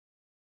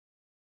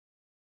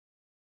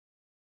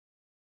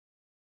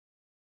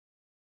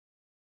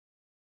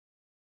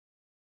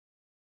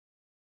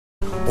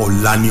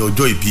ọ̀la ni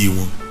ọjọ́ ìbí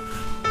wọn.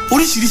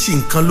 Oríṣiríṣi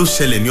nǹkan ló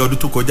ṣẹlẹ̀ ní ọdún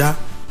tó kọjá,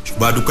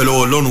 ṣùgbọ́n a dúpẹ́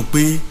lọ́wọ́ Ọlọ́run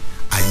pé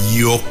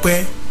àyè ọpẹ́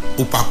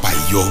ó papà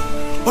yọ.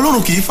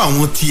 Ọlọ́run kì í fà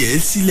wọn tiẹ̀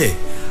sílẹ̀.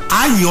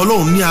 A yìn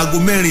Ọlọ́run ní aago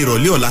 4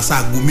 ìrọ̀lẹ́ ọ̀la sí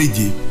aago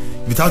 7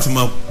 ibi táwọn ti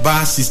máa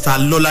bá Sister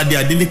Lọ́ládé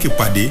Adélékè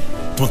pàdé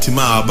tó ti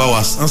máa bá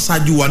wa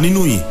ṣáájú wa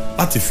nínú yìí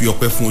láti fi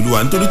ọpẹ́ fún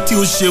Olúwa nítorí tí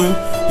ó ṣeun,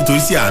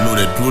 nítorí tí àánú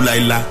rẹ̀ dúró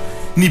láéláé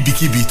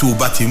níbikíbi tó o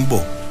bá ti ń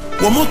bọ̀.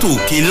 Wọ mọ́tò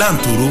òkè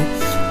Láǹtòrò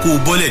kó o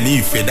bọ́lẹ̀ ní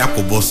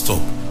Ìfẹ́dàpọ̀ bus stop.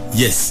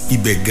 Yes,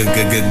 ibẹ̀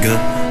gangan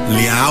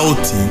lè a ó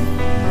ti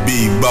gbé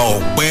ìgbà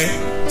ọpẹ́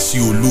sí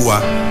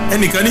Olúwa.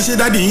 Ẹnìkan ní ṣé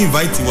dáàdì yín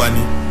invite wa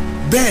ni?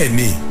 Bẹ́ẹ̀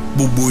ni,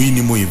 gbogbo yín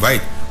ni mo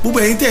invite. Gbogbo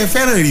ẹ̀yin tẹ́ ẹ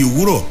fẹ́ràn ìrìn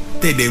òwúrọ̀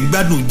tẹ́ ẹ dẹ̀ ń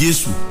gbádùn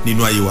Jésù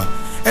nínú ayé wa.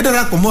 Ẹ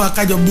darapọ̀ mọ́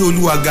akájọ gbé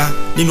Olúwa ga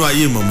nínú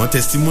ayé mọ̀mọ́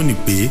testimony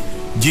pé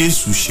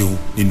Jésù ṣeun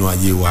nínú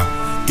ayé wa.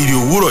 Ìrìn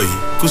òwúrọ̀ yìí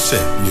kò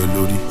ṣẹ̀ ní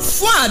olórí.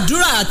 Fún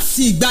àdúrà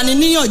àti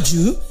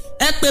ìgbaniníyànjú,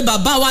 ẹ pè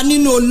bàbá wa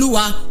nínú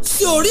Olúwa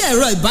sí orí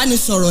ẹ̀rọ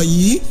ìbánisọ̀rọ̀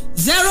yìí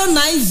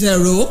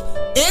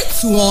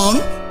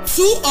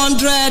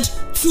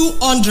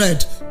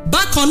 09081200200.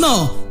 Bákan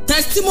náà,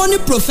 Testimony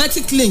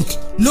Prophetic Link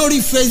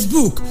lórí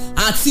Facebook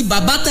àti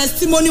Baba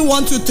Testimony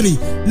 123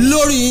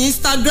 lórí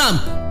Instagram.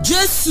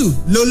 Jésù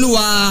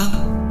lolúwa.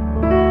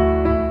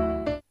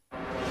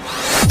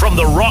 From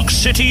the rock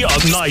city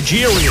of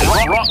Nigeria.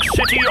 Rock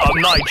city of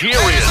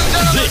Nigeria.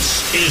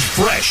 This is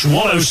Fresh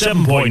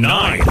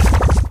 107.9.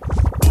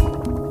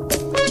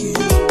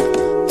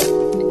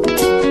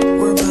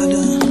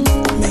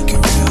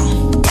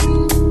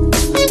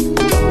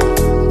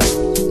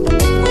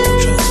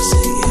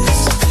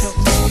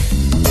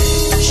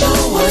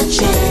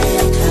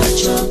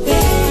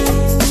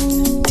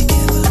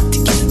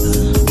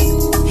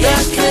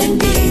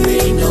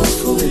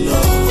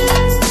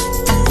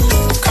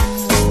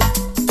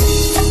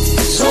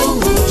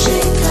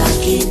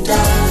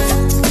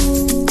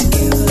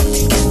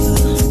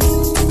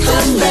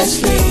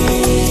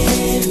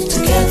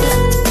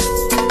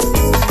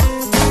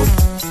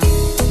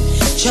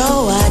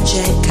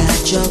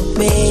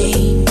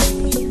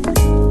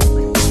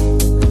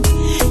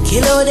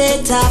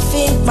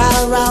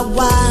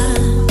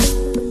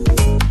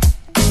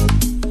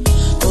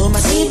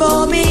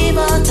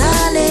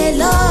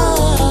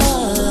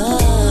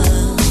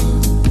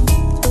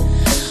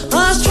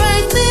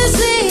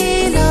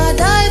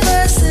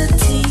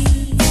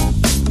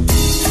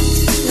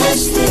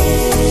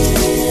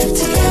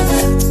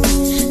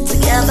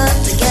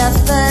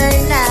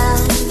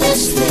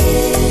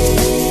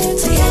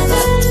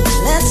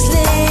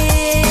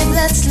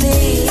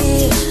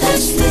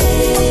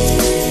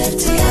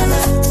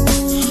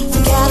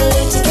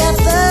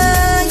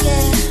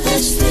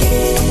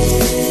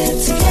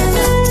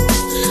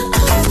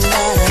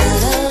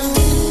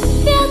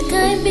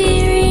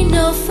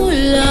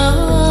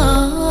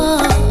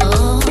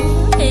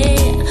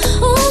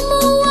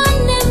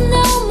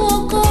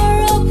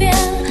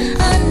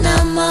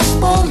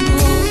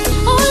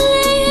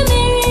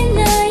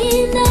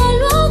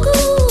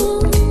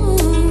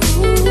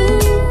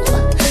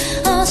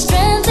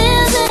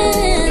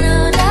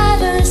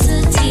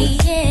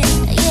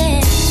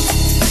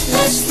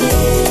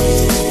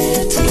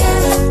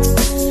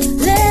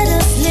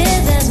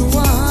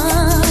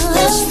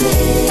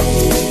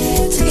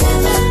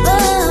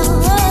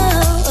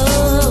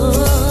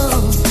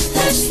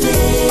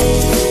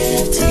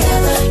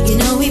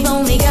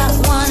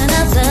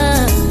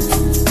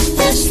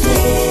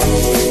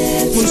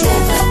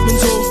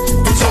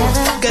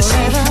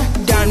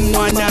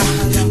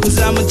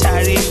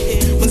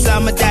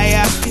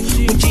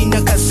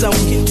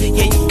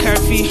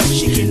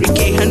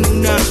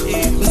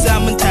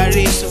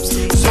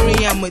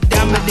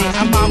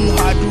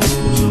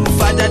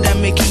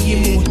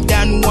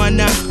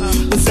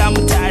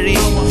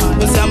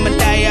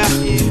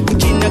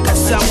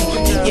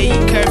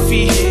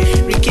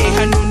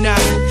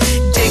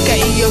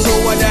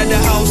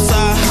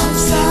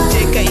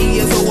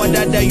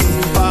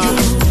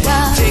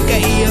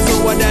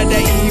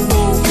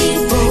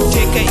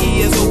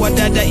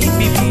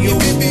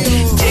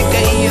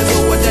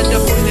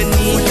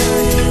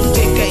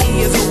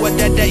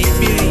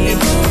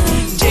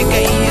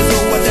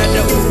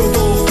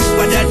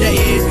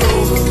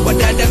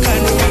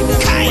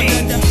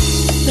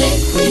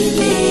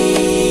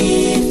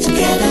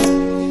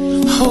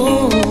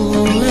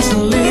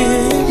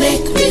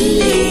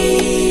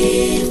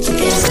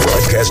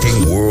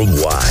 Broadcasting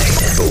worldwide,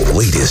 the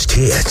latest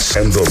hits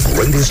and the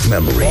greatest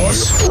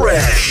memories.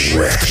 Fresh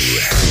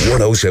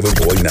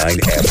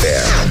 107.9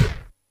 FM.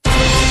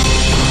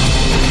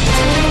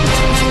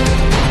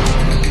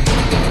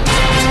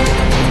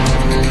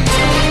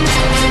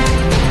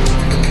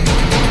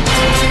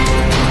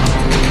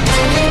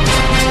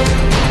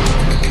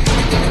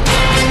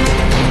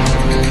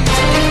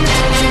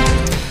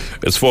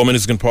 It's 4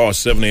 minutes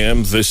past 7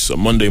 a.m. this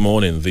Monday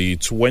morning, the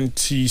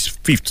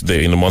 25th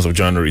day in the month of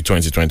January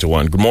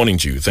 2021. Good morning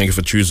to you. Thank you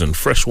for choosing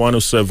Fresh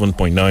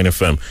 107.9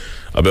 FM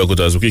Abeokuta,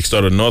 as we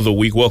kickstart another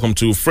week, welcome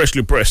to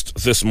Freshly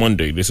Pressed this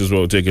Monday. This is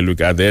where we'll take a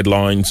look at the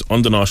headlines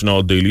on the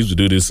national dailies. We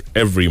do this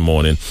every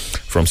morning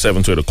from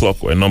 7 to 8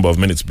 o'clock. We're a number of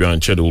minutes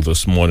behind schedule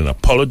this morning.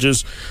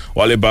 Apologies.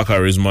 Wale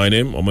Bakar is my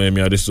name.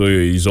 Omoyemi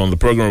Adesoye is on the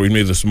program with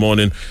me this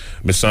morning.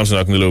 Ms.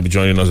 Samson Akindele will be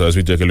joining us as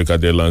we take a look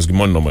at the headlines. Good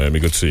morning, Omoyemi.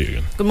 Good to see you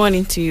again. Good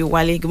morning to you,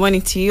 Wale. Good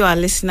morning to you, our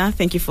listener.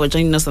 Thank you for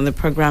joining us on the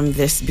program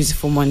this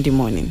beautiful Monday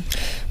morning.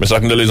 Ms.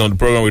 Akindele is on the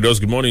program with us.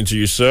 Good morning to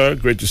you, sir.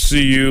 Great to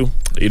see you.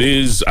 It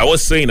is, I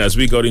was saying as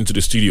we got into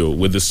the studio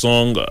with the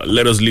song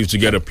Let Us Live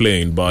Together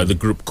playing by the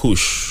group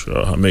Kush,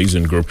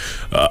 amazing group.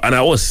 And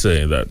I was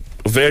saying that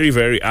very,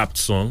 very apt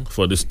song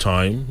for this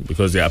time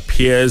because it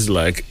appears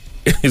like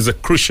it's a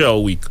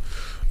crucial week.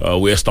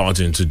 We're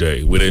starting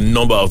today with a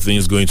number of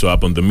things going to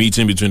happen. The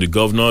meeting between the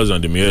governors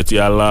and the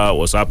Miyetti Allah,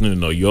 what's happening in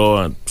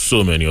Oyo and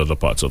so many other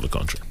parts of the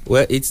country.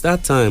 Well, it's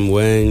that time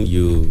when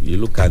you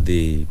look at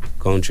the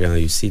country and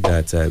you see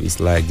that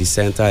it's like the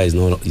center is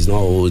not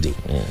holding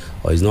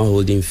or is not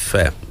holding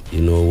firm,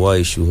 what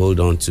it should hold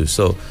on to.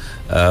 So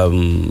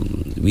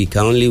we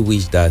can only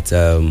wish that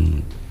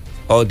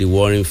all the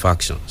warring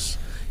factions,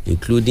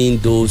 including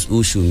those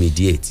who should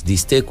mediate, the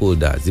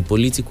stakeholders, the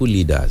political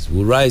leaders,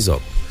 will rise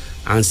up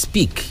and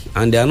speak.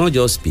 And they are not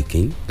just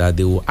speaking, that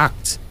they will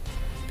act.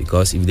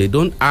 Because if they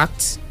don't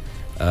act,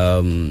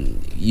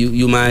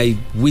 you might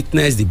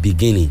witness the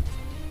beginning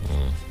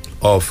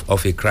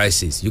of a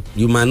crisis.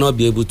 You might not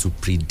be able to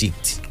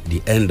predict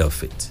the end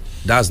of it.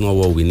 That's not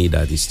what we need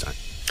at this time.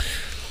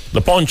 The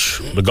Punch,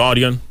 The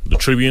Guardian, The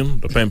Tribune,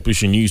 the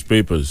pen-pushing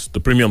newspapers, the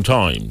Premium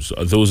Times.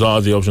 Those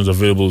are the options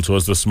available to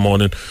us this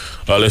morning.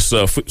 Let's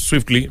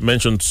swiftly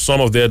mention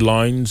some of the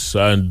headlines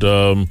and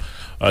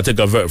take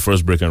a very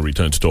first break and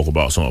return to talk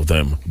about some of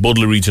them.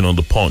 Boldly written on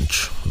The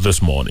Punch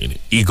this morning.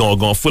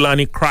 Igangan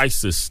Fulani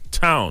Crisis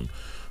Town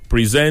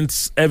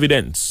presents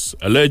evidence.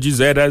 Alleges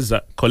herders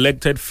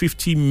collected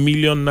 50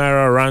 million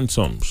naira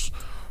ransoms.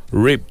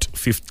 Raped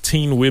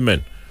 15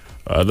 women.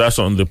 That's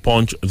on The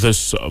Punch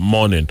this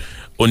morning.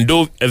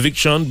 Ondo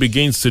eviction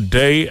begins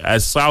today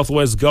as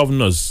Southwest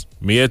governors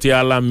Miyetti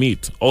Allah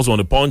meet. Also on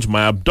The Punch,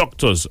 my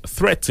abductors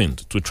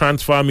threatened to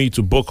transfer me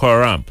to Boko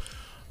Haram.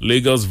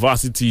 Lagos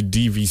Varsity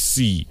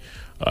DVC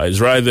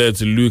is right there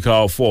to look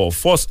out for.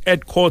 Force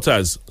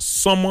headquarters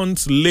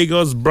summons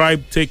Lagos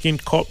bribe-taking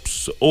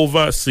cops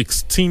over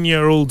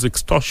 16-year-olds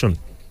extortion.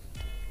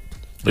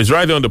 It's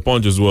right there on The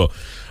Punch as well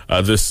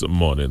this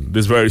morning.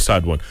 This very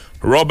sad one.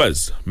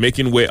 Robbers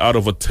making way out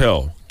of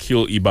hotel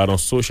kill Ibadan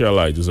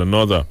socialite is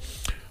another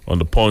on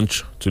The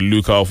Punch to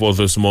look out for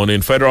this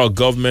morning. Federal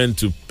government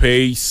to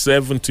pay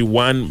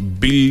 71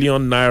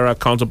 billion naira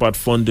counterpart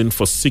funding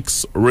for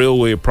 6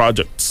 railway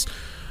projects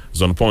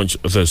is on The Punch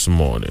this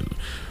morning.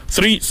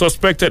 3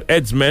 suspected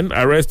headsmen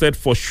arrested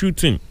for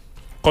shooting,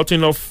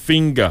 cutting off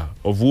finger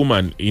of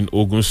woman in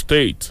Ogun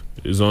State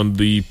is on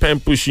the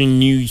pen-pushing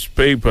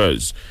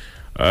newspapers.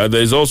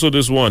 There's also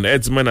this one,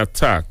 headsman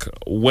attack.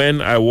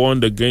 When I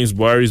warned against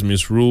Buhari's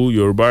misrule,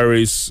 Yoruba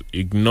race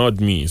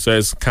ignored me,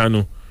 says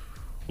Kanu.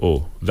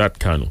 Oh, that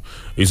Kanu.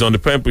 It's on the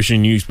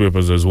pen-pushing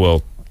newspapers as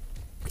well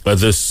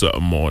this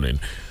morning.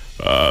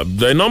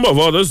 There are a number of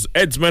others.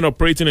 Headsmen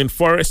operating in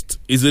forest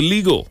is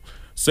illegal,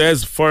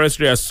 says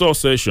Forestry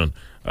Association.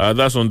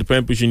 That's on the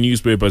pen-pushing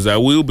newspapers. I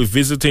will be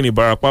visiting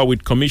Ibarakwa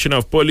with Commissioner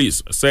of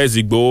Police, says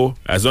Igbo.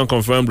 As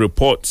unconfirmed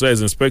report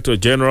says Inspector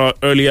General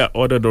earlier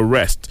ordered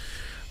arrest.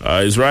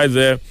 It's right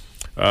there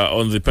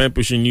on the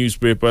pen-pushing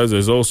newspapers.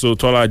 There's also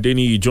Tola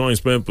Adeni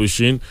joins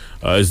pen-pushing.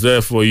 Is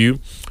there for you.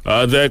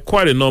 There are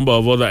quite a number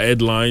of other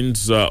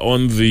headlines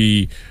on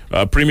the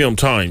Premium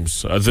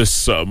Times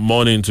this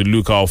morning to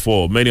look out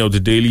for. Many of the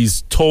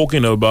dailies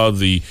talking about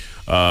the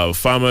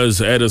farmers,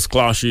 herders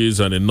clashes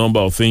and a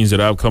number of things that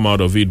have come out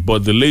of it.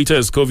 But the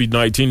latest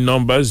COVID-19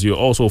 numbers you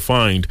also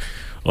find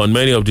on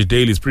many of the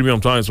dailies. Premium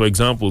Times, for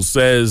example,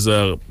 says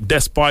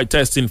despite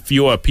testing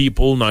fewer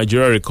people,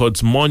 Nigeria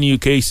records more new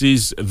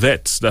cases.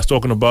 That's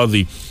talking about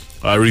the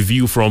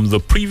review from the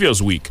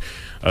previous week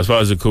as far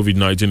as the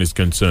COVID-19 is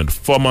concerned.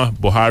 Former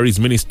Buhari's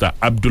minister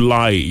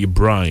Abdullahi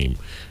Ibrahim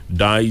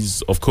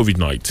dies of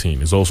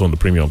COVID-19 is also on the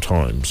Premium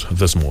Times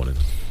this morning.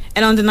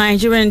 And on the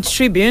Nigerian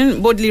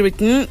Tribune, boldly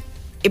written,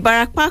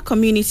 Ibarakwa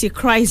community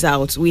cries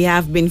out, we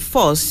have been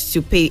forced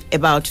to pay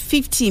about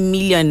 50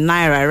 million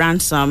naira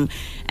ransom.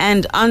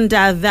 And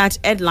under that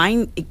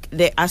headline,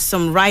 there are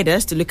some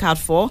riders to look out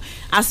for.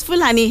 As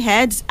Fulani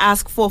heads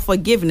ask for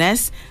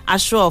forgiveness,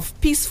 assure of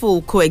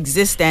peaceful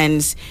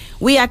coexistence.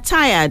 We are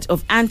tired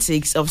of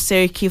antics of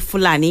Seriki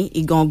Fulani,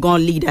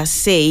 Igangan leaders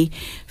say.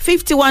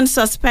 51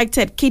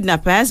 suspected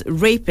kidnappers,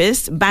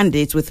 rapists,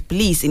 bandits with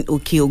police in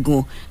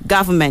Okiogun.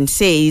 Government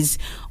says.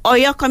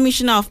 Oyo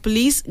Commissioner of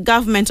Police,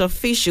 government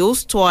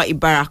officials tour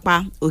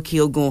Ibarakwa,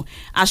 Okiogun,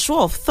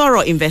 assure of thorough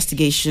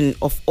investigation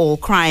of all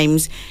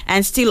crimes.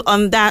 And still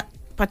on that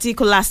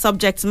particular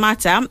subject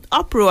matter,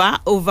 uproar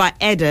over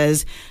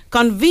herders,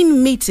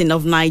 convene meeting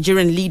of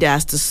Nigerian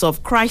leaders to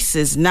solve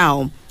crisis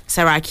now.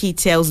 Saraki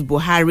tells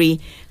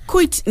Buhari,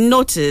 quit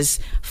notice.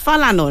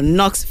 Falana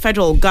knocks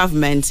federal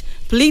government.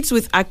 Pleads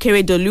with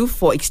Akeredolu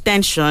for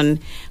extension.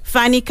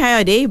 Fani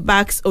Kayode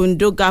backs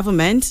Ondo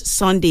government.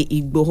 Sunday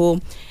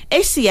Igboho.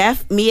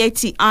 ACF,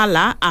 Mieti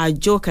Allah are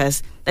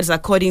jokers. That's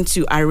according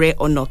to Are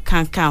Ono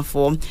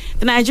Kakanfo.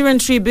 The Nigerian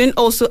Tribune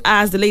also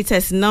has the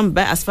latest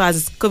number as far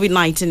as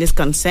COVID-19 is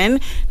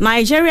concerned.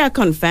 Nigeria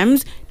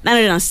confirms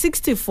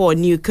 964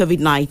 new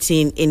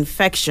COVID-19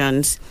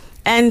 infections.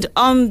 And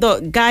on The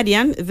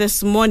Guardian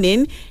this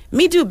morning,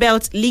 Middle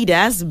Belt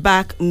leaders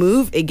back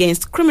move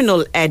against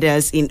criminal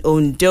herders in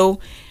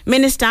Ondo.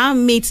 Minister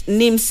meets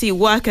NIMSI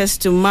workers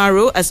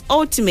tomorrow as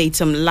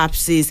ultimatum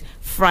lapses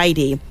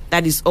Friday.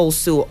 That is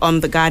also on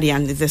The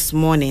Guardian this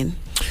morning.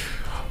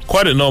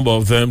 Quite a number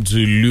of them to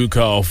look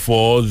out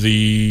for.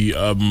 The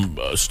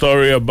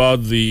story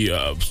about the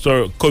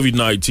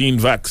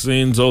COVID-19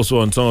 vaccines also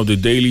on some of the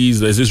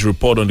dailies. There's this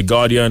report on The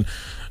Guardian.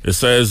 It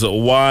says,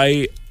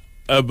 why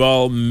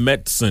herbal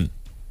medicine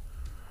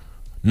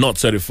not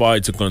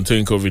certified to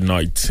contain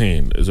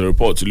COVID-19. There's a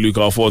report to look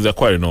out for. There are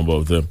quite a number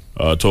of them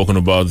talking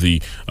about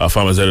the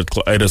farmers'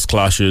 herders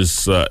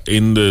clashes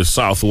in the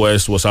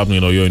southwest. What's happening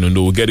in Oyo and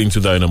Ondo. We'll get into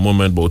that in a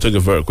moment, but we'll take a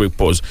very quick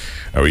pause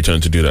and return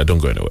to do that. Don't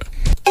go anywhere.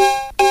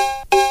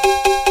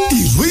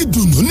 ìró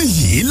ìdùnnú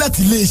nìyí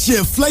láti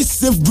iléeṣẹ́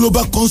FlySafe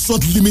Global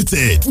Consult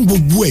Limited fún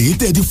gbogbo èyí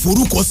tẹ́ di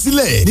forúkọ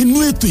sílẹ̀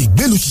nínú ètò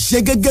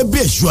ìgbélùṣiṣẹ́ gẹ́gẹ́ bí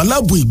ẹ̀ṣọ́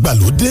aláàbò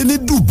ìgbàlódé ní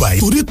Dubai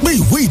torí pé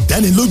ìwé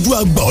ìdánilójú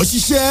àgbà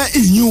òṣìṣẹ́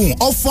ìyún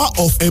offer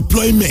of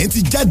employment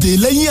ti jáde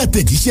lẹ́yìn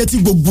àtẹ̀jíṣẹ́ tí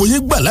gbogbo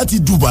yín gbà láti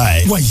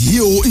Dubai. Wàyí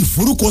o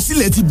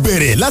ìforúkọsílẹ̀ ti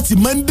bẹ̀rẹ̀ láti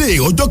Monday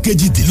ọjọ́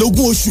 18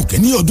 oṣù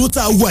kẹ́ni ọdún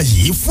tá a wà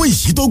yìí fún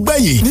ìṣí tó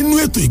gbẹ̀yìn nínú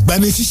ètò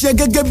ìgbanisíṣẹ́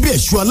gẹ́gẹ́ bí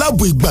ẹ̀ṣọ́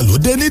aláàbò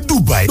ìgbàlódé ní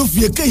Dubai ló fi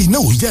ẹ̀kẹ́ yìí náà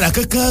ò yára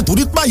kankan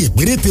torí páyè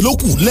péréte ló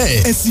kù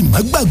lẹ̀. Ẹ sì má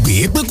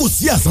gbàgbé pé kò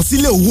sí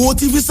àsansílẹ̀ owó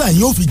tí físà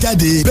yín ó fi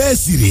jáde. Bẹ́ẹ̀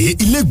sì rèé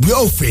ilégbèé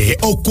ọ̀fẹ́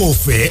ọkọ̀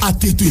ọ̀fẹ́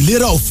àtètò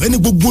ìlera ọ̀fẹ́ ní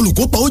gbogbo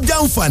olùkópa ó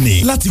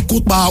jàǹfààní láti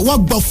kópa wá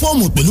gba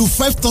fọ́ọ̀mù pẹ̀lú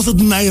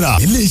 5,000 naira.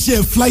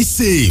 Iléeṣẹ́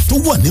FlySafe tó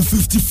wà ní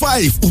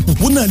 55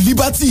 òpópónà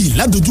Liberty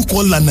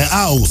ládojúkọ Lana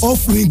House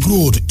off Ring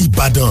Road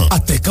Ìbàdàn.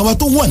 Àtẹ̀káwá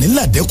tó wà ní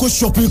Ladeko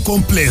Shopping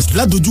Complex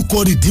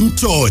ládojúkọ Redeem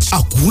Church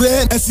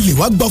Àkúrẹ́. Ẹ sì lè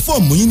wá gba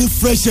fọ́ọ̀mù yín ní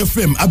Fresh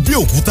FM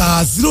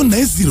Abẹ́òkúta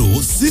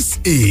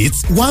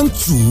 09068125500.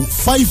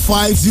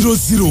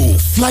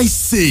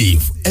 FlySafe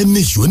ẹni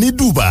ìṣó ní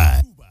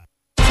Dubai.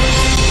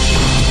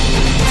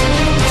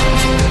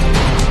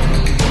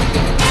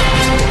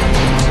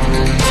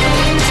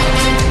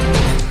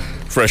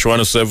 Fresh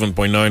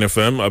 107.9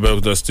 FM.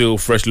 Abeokuta still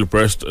freshly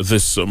pressed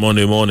this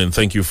Monday morning.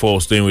 Thank you for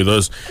staying with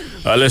us.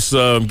 Let's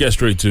get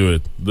straight to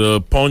it.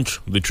 The Punch,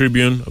 the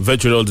Tribune,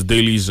 virtually all the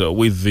dailies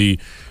with the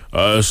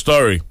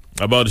story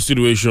about the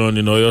situation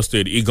in Oyo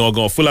State.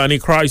 Igangan Fulani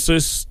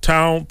crisis.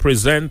 Town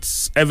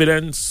presents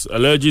evidence.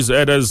 Alleges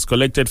herders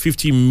collected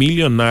 50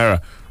 million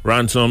naira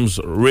ransoms,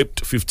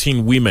 raped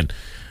 15 women.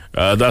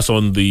 That's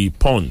on the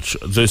Punch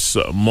this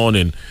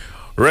morning.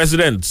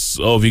 Residents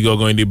of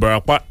Igogo in the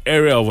Barakwa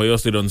area of Oyo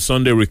State on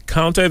Sunday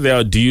recounted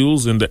their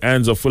deals in the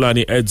hands of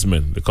Fulani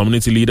herdsmen. The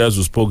community leaders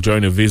who spoke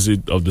during a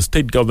visit of the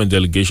state government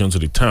delegation to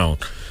the town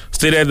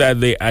stated that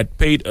they had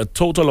paid a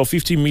total of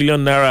 50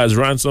 million naira as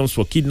ransoms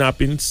for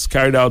kidnappings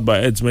carried out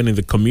by herdsmen in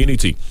the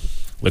community.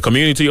 The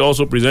community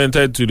also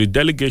presented to the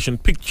delegation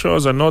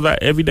pictures and other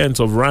evidence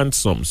of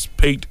ransoms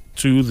paid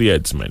to the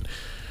herdsmen.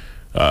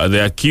 They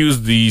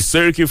accused the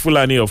Seriki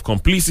Fulani of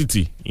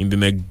complicity in the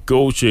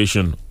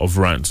negotiation of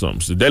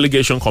ransoms. The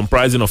delegation,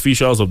 comprising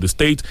officials of the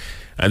state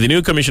and the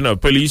new commissioner of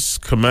police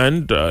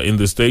command in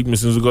the state,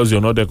 Mr. Ngozi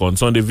Onodeko, on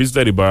Sunday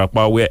visited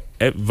Ibarakwa, where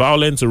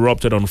violence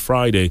erupted on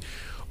Friday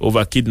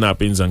over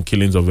kidnappings and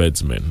killings of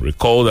herdsmen.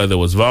 Recall that there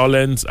was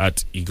violence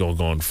at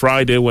Igogo on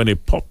Friday when a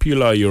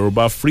popular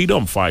Yoruba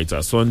freedom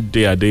fighter,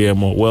 Sunday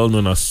Adeyemo, well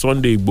known as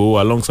Sunday Igboho,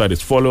 alongside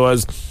his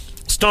followers,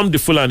 stormed the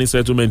Fulani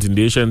settlement in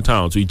the ancient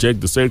town to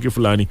eject the Seriki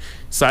Fulani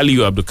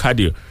Saliu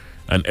Abdulkadir,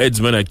 an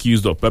herdsman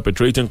accused of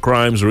perpetrating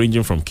crimes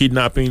ranging from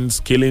kidnappings,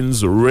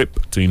 killings, rape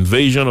to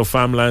invasion of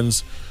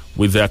farmlands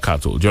with their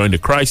cattle. During the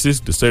crisis,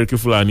 the Seriki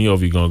Fulani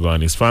of Igongo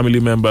and his family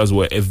members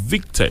were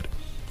evicted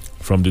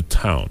from the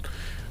town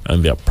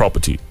and their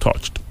property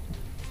touched.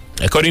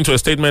 According to a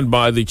statement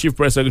by the Chief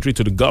Press Secretary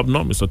to the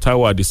Governor, Mr.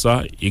 Taiwo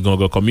Adisa,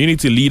 Igongo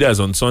community leaders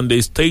on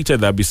Sunday stated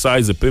that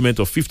besides the payment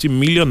of 50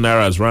 million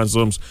naira as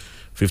ransoms,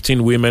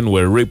 15 women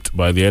were raped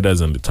by the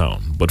herders in the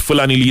town. But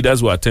Fulani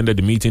leaders who attended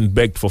the meeting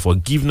begged for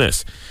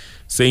forgiveness,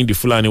 saying the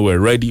Fulani were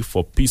ready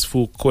for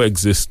peaceful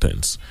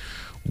coexistence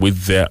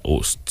with their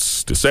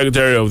hosts. The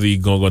Secretary of the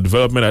Igogo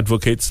Development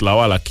Advocates,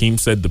 Lawal Hakim,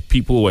 said the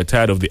people were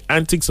tired of the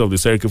antics of the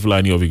Seriki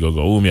Fulani of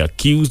Igogo, whom he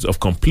accused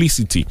of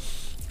complicity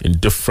in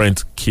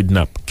different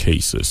kidnap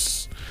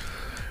cases.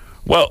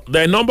 Well,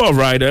 there are a number of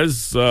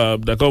riders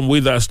that come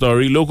with that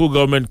story. Local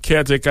government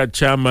caretaker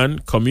chairman,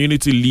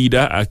 community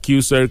leader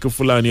accused Seriki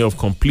Fulani of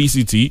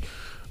complicity.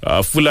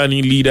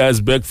 Fulani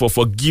leaders beg for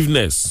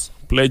forgiveness,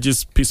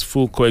 pledges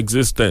peaceful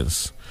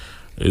coexistence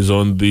is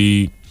on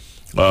the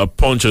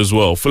Punch as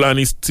well.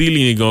 Fulani still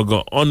in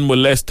Igogo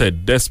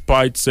unmolested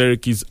despite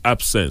Seriki's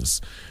absence.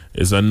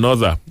 is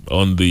another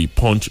on the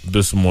Punch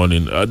this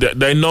morning. There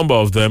are a number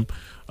of them.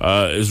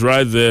 It's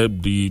right there.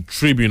 The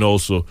Tribune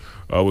also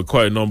with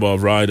quite a number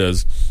of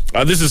riders.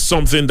 This is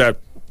something that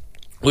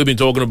we've been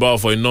talking about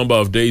for a number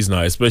of days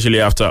now,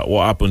 especially after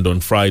what happened on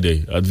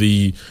Friday. For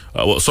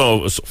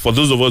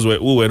those of us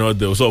who were not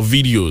there, we saw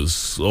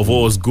videos of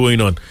what was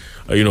going on,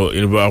 in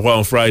Ibarakwa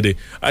on Friday,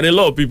 and a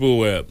lot of people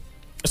were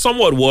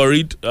somewhat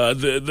worried.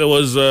 There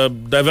was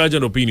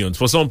divergent opinions.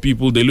 For some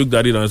people, they looked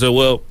at it and said,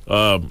 well,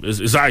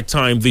 it's high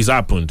time this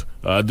happened.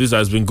 This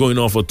has been going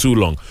on for too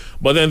long.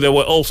 But then there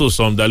were also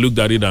some that looked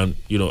at it and,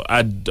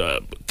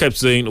 kept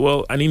saying,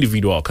 well, an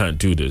individual can't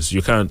do this.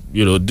 You can't,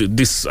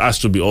 this has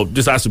to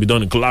be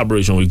done in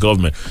collaboration with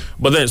government.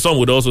 But then some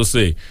would also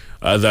say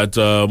that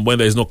when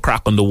there's no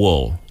crack on the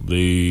wall,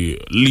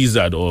 the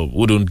lizard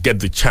wouldn't get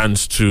the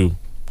chance to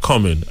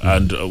come in.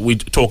 And we're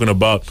talking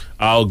about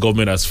how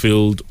government has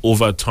failed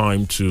over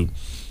time to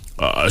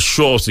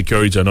assure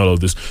security and all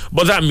of this.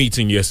 But that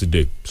meeting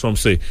yesterday, some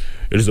say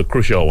it is a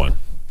crucial one.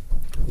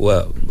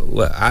 Well,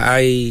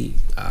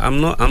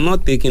 I'm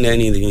not taking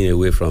anything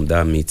away from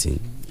that meeting,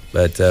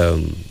 but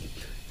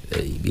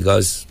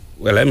because,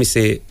 well, let me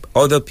say,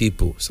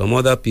 some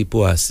other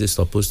people are still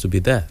supposed to be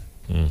there.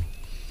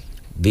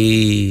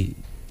 The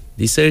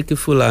Seriki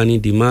Fulani,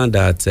 the man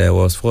that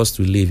was forced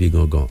to leave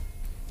Igangan,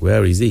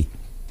 where is he?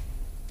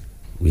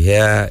 We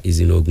hear he's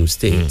in Ogun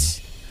State,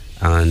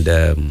 and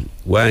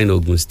we're in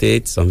Ogun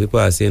State. Some people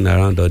are saying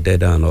around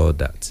Odeda and all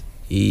that.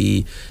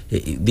 The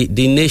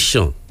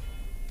nation.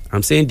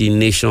 I'm saying the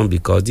nation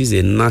because this is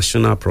a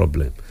national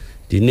problem.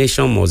 The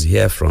nation must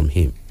hear from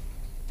him.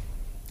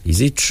 Is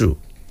it true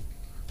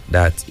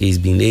that he's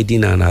been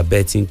aiding and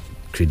abetting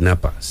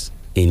kidnappers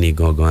in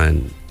Igangan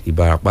and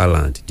Ibarakwa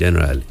land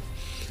generally?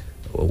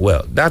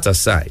 Well, that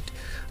aside,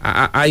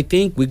 I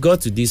think we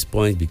got to this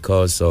point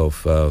because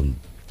of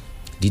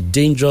the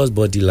dangerous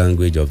body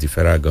language of the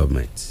federal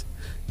government.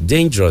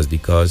 Dangerous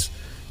because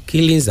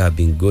killings have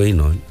been going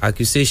on,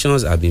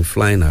 accusations have been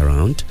flying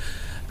around,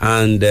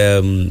 and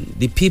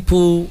the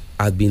people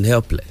have been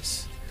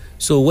helpless.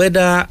 So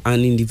whether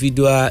an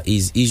individual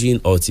is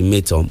issuing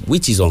ultimatum,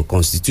 which is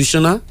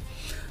unconstitutional,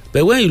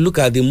 but when you look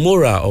at the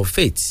moral of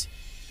faith,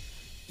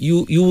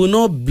 you will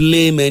not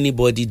blame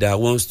anybody that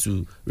wants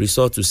to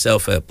resort to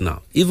self-help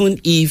now, even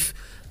if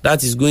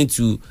that is going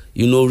to,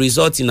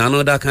 result in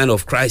another kind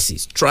of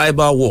crisis,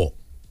 tribal war.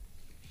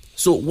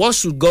 So what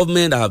should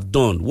government have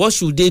done? What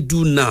should they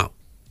do now?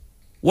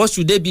 What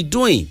should they be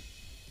doing?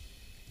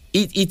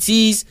 It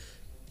is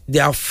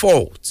their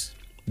fault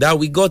that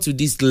we got to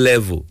this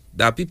level,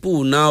 that people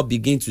will now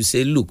begin to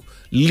say, look,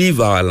 leave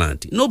our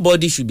land.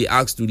 Nobody should be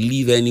asked to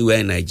leave anywhere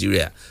in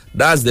Nigeria.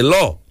 That's the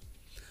law.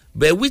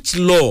 But which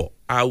law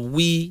are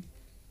we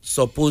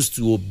supposed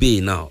to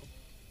obey now?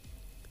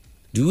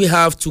 Do we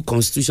have two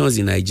constitutions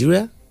in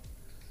Nigeria?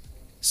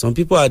 Some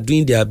people are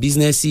doing their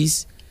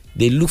businesses.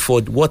 They look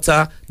for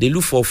water. They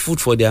look for food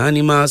for their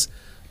animals.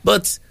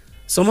 But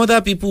some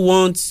other people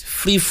want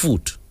free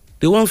food.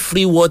 They want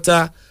free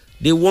water.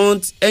 They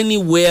want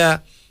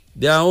anywhere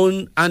their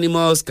own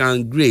animals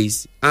can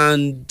graze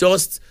and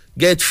just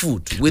get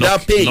food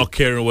without paying. Not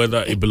caring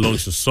whether it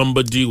belongs to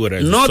somebody, whether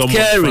it's someone's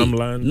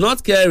farmland.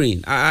 Not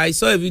caring. I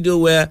saw a video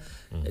where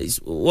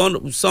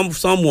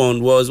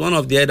someone was, one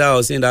of the elders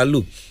was saying that,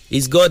 look,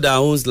 it's God that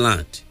owns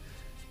land.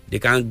 They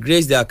can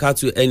graze their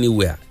cattle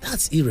anywhere.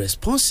 That's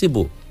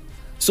irresponsible.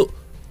 So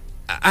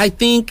I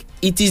think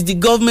it is the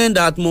government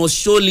that must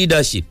show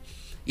leadership.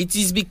 It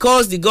is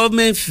because the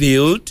government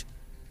failed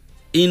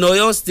in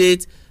Oyo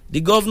State.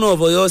 The governor of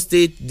Oyo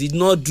State did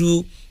not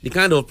do the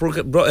kind of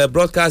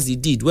broadcast he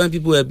did when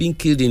people were being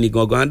killed in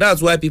Igangan, and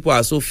that's why people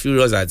are so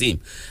furious at him.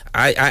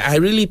 I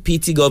really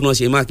pity Governor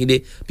Seyi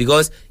Makinde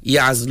because he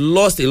has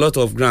lost a lot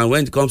of ground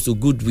when it comes to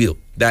goodwill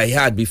that he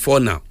had before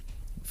now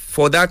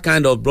for that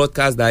kind of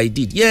broadcast that he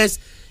did. Yes,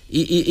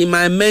 he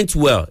might meant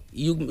well.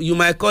 You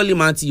might call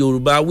him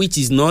anti-Yoruba, which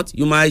is not.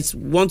 You might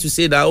want to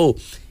say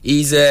that,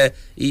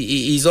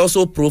 he's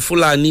also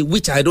pro-Fulani,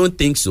 which I don't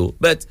think so.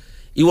 But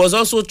he was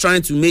also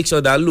trying to make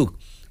sure that, look,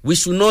 we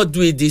should not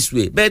do it this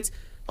way. But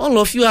all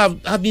of you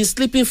have been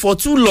sleeping for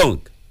too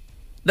long.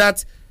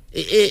 That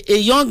a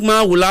young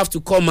man will have to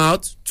come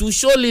out to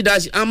show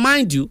leadership. And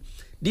mind you,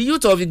 the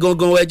youth of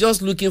Igangan were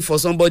just looking for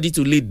somebody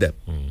to lead them.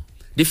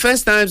 The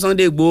first time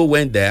Sunday Igboho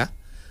went there,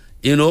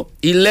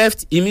 he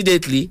left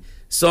immediately.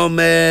 Some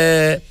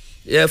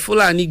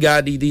Fulani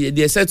guard,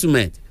 the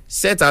settlement,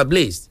 set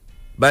ablaze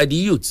by the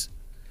youth.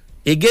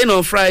 Again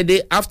on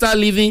Friday, after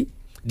leaving,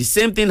 the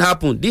same thing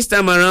happened. This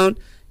time around,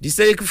 the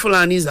Seriki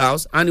Fulani's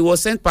house, and he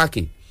was sent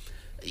packing.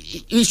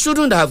 He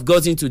shouldn't have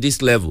gotten to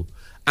this level.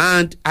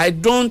 And I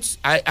don't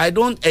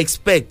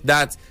expect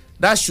that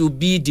should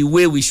be the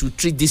way we should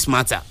treat this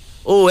matter.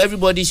 Oh,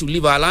 everybody should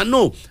leave our land.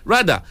 No,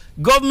 rather,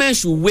 government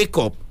should wake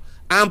up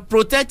and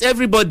protect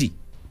everybody.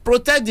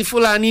 Protect the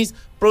Fulanis,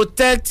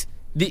 protect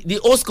the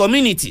host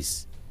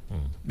communities.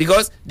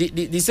 Because the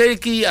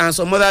Seriki and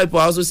some other people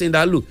are also saying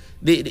that, look,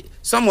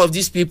 some of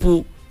these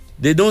people,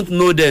 they don't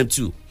know them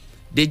too.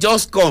 They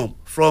just come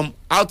from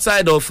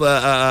outside of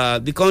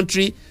the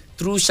country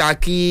through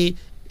Shaki,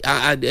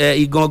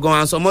 Igongon,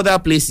 and some other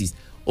places.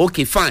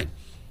 Okay, fine.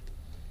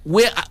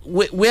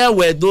 Where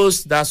were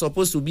those that are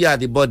supposed to be at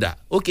the border?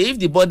 Okay, if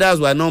the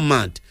borders were not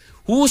manned,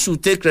 who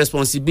should take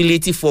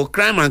responsibility for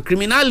crime and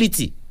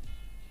criminality?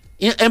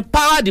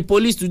 Empower the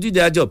police to do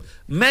their job.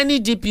 Many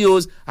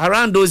DPOs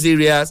around those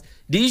areas,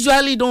 they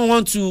usually don't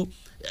want to.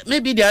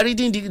 Maybe they are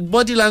reading the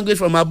body language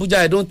from Abuja,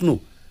 I don't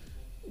know.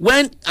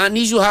 When an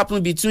issue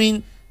happens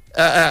between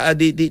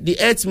the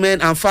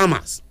herdsmen and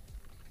farmers,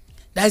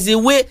 there's a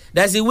way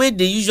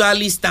they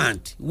usually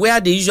stand, where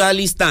they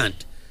usually stand.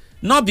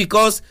 Not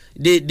because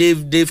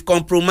they've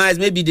compromised,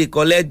 maybe they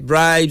collect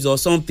bribes or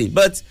something,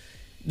 but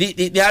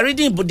they are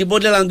reading the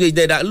body language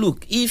there that,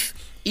 look,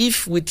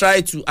 if we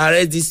try to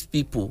arrest these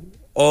people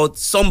or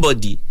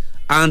somebody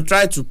and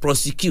try to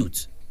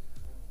prosecute,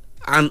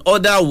 an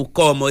order will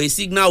come or a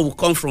signal will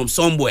come from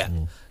somewhere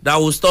that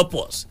will stop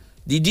us.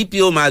 The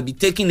DPO might be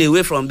taken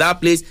away from that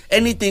place.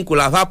 Anything could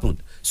have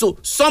happened. So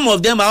some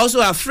of them are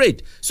also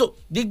afraid. So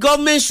the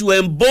government should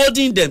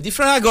embolden them, the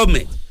federal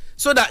government,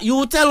 so that you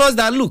will tell us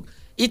that, look,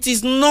 it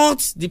is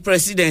not the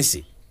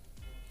presidency.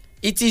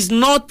 It is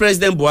not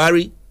President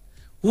Buhari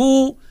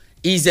who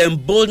is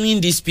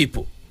emboldening these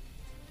people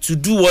to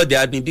do what they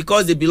are doing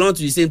because they belong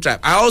to the same tribe.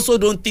 I also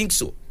don't think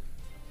so.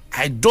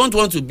 I don't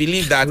want to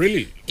believe that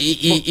really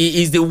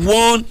he is the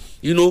one,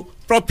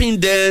 propping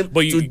them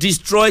to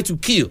destroy, to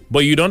kill. But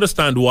you'd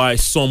understand why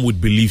some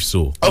would believe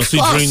so. Of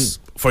course.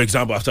 For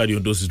example, after the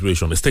Ondo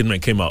situation, a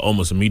statement came out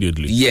almost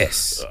immediately.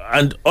 Yes.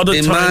 And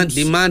other times...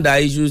 The man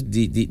that issued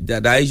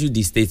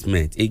the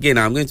statement, again,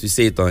 I'm going to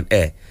say it on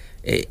air.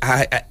 If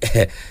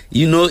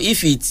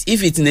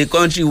it's in a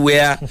country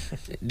where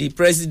the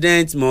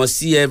president must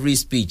see every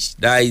speech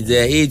that the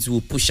aides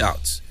will push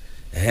out,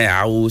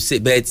 I will say,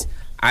 but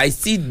I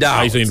see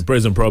doubt. I think the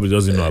president probably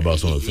doesn't know about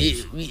some of the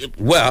things.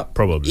 Well,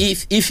 probably.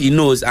 If he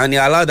knows and he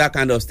allowed that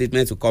kind of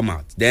statement to come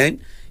out,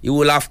 then he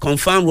will have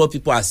confirmed what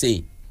people are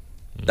saying.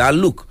 That,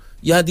 look,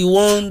 you are the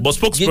one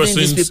giving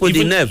these people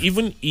the nerve.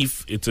 Even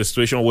if it's a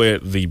situation where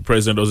the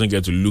president doesn't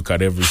get to look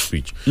at every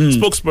speech,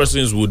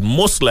 spokespersons would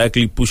most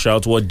likely push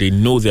out what they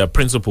know their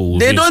principle will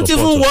be. They don't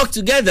even work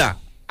together.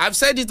 I've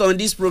said it on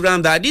this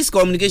program that this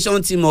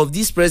communication team of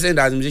this present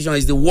administration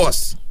is the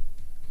worst.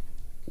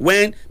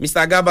 When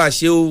Mr. Garba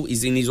Shehu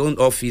is in his own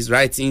office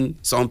writing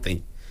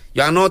something,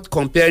 you are not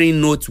comparing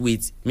notes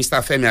with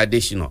Mr. Femi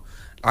Adesina.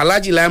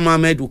 Alhaji Lai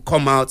Mohammed will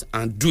come out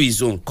and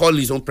call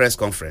his own press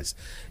conference.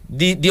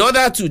 The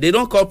other two, they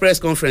don't call press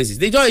conferences.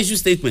 They just issue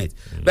statements.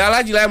 But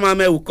Alhaji Lai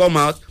Mohammed will come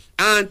out,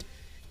 and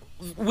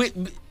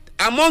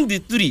among the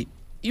three,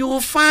 you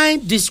will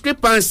find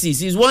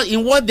discrepancies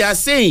in what they are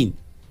saying.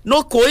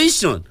 No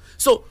cohesion.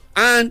 So,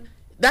 and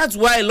that's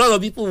why a lot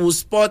of people will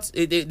spot,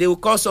 they will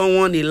call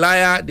someone a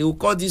liar, they will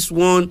call this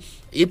one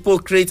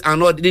hypocrite,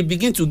 and all. They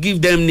begin to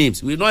give them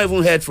names. We've not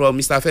even heard from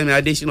Mr.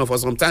 Femi Adesina for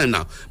some time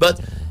now. But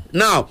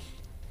now,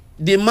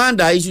 the man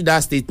that issued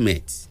that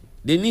statement,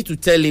 they need to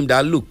tell him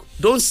that, look,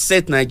 don't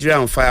set Nigeria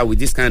on fire with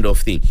this kind of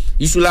thing.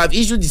 You should have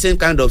issued the same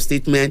kind of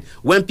statement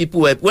when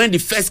the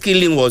first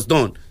killing was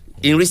done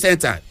in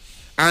recent time,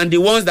 and the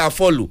ones that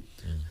follow.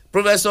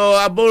 Professor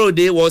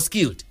Aborode was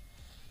killed.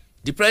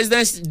 The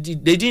president,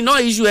 they did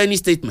not issue any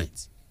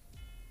statement.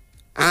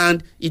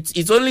 And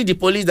it's only the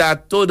police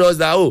that told us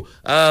that,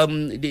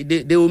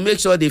 they will make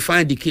sure they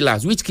find the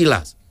killers. Which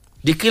killers?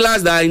 The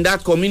killers that are in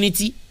that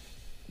community,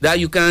 that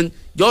you can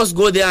just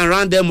go there and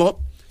round them up.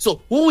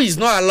 So who is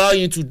not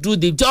allowing you to do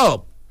the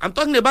job? I'm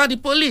talking about the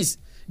police,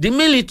 the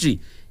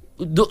military.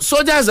 The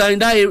soldiers are in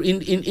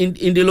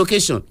the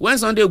location. When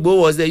Sunday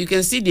Igboho was there, you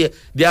can see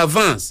their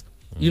vans,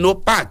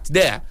 parked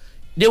there.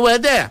 They were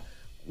there.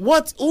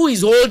 Who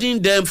is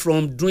holding them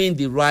from doing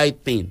the right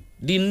thing?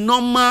 The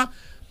normal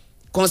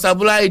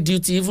constabulary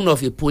duty, even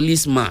of a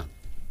policeman,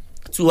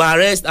 to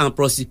arrest and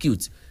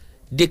prosecute.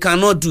 They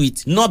cannot do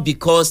it, not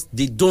because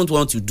they don't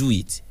want to do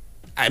it.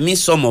 I mean,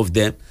 some of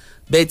them,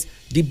 but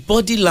the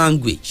body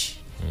language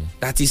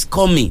that is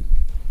coming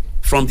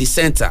from the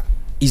center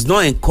is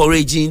not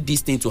encouraging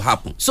this thing to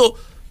happen. So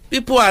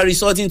people are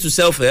resorting to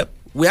self-help.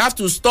 We have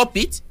to stop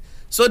it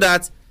so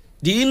that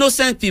the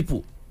innocent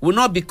people will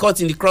not be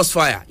caught in the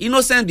crossfire.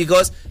 Innocent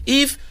because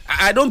if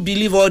I don't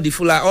believe all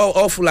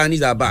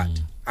Fulanis are bad.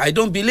 I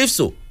don't believe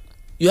so.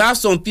 You have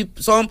some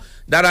people,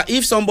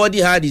 if somebody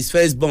had his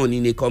firstborn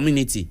in a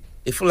community,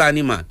 a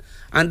Fulani man,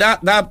 and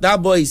that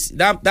boy is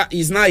now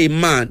a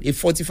man, a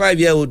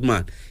 45-year-old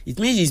man. It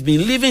means he's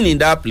been living in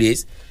that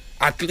place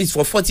at least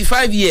for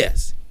 45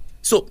 years.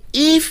 So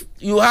if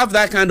you have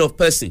that kind of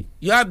person,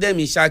 you have them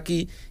in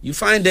Shaki, you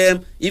find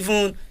them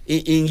even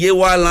in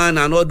Yewa land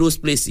and all those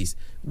places.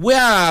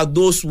 Where are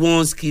those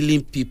ones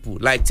killing people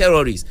like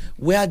terrorists?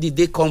 Where did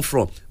they come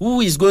from?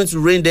 Who is going to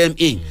rein them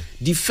in?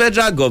 The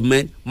federal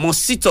government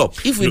must sit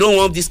up if we don't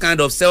want this kind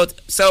of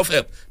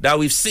self-help that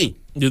we've seen.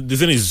 The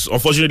thing is,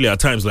 unfortunately, at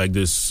times like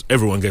this,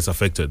 everyone gets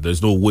affected.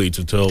 There's no way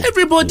to tell.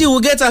 Everybody will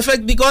get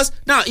affected because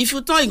now, if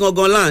you turn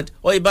Igongon land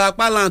or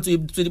Ibarapa land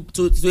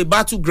to a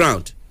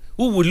battleground,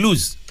 who will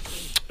lose?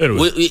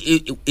 Anyway.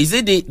 Is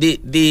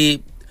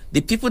it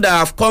the people that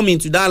have come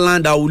into that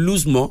land that will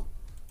lose more.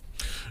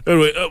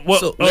 Anyway,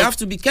 So we have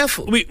to be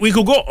careful. We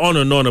could go on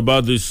and on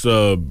about this,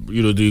 the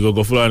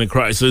Ighogo Fulani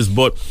crisis,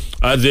 but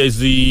there's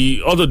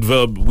the other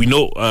development. We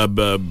know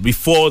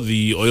before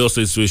the Oyo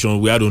State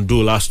situation we had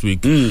Ondo last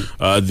week,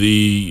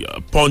 the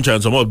Punch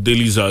and some of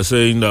dailies are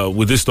saying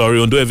with this story,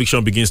 Ondo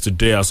eviction begins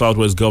today as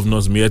Southwest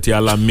governors Miyetti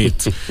Allah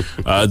meet.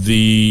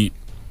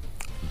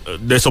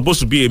 There's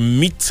supposed to be a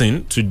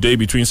meeting today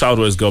between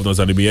Southwest governors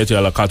and the Miyetti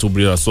Allah Cattle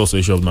Breeders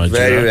Association of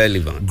Nigeria. Very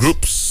relevant.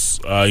 Groups,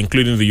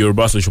 including the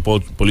Yoruba Social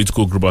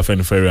Political Group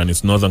Afenifere and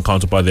its northern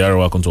counterpart, the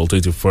Arewa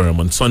Consultative Forum.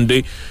 On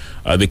Sunday,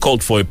 they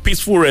called for a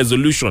peaceful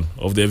resolution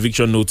of the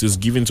eviction notice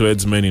given to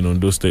herdsmen in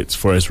Ondo State's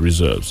forest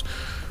reserves.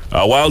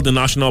 While the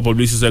National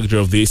Publicity Secretary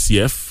of the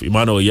ACF,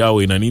 Emmanuel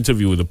Yahweh, in an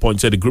interview with The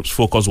Point, said the group's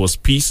focus was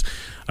peace,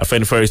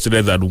 Afenifere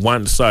stated that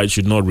one side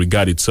should not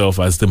regard itself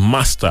as the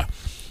master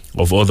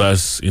of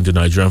others in the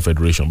Nigerian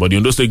Federation. But the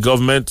Ondo State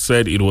government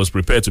said it was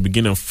prepared to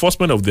begin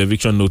enforcement of the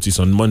eviction notice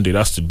on Monday,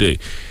 that's today.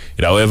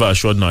 It, however,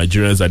 assured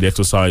Nigerians that the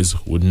exercise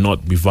would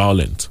not be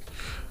violent.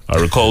 I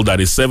recall that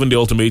a 7-day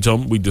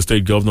ultimatum with the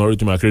state governor,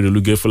 Rotimi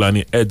Akeredolu,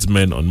 Fulani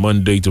herdsmen on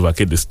Monday to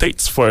vacate the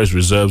state's forest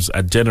reserves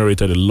had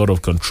generated a lot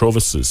of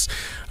controversies.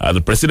 The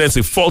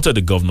presidency faulted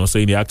the governor,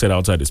 saying he acted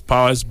outside his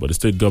powers, but the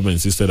state government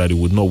insisted that it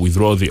would not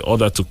withdraw the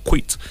order to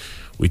quit,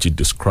 which it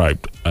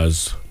described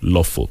as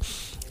lawful.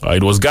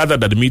 It was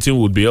gathered that the meeting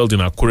would be held in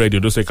Akure, the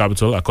Ondo State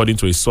capital. According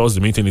to a source, the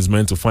meeting is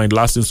meant to find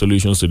lasting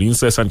solutions to the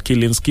incessant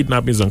killings,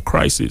 kidnappings, and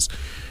crises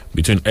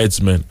between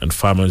herdsmen and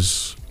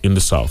farmers in the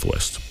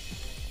southwest.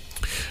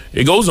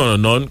 It goes on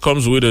and on,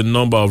 comes with a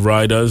number of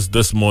riders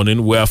this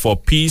morning. We are for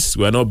peace,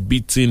 we are not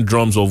beating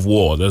drums of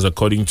war. That's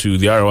according to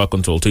the Arewa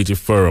Consultative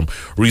Forum.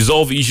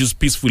 Resolve issues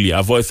peacefully,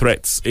 avoid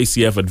threats.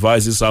 ACF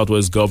advises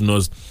Southwest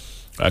governors,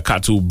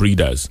 cattle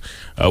breeders.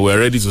 We're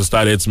ready to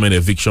start herdsmen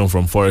eviction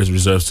from forest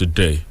reserves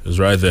today. It's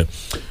right there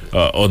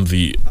on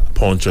the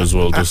Punch as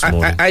well this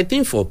morning. I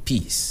think for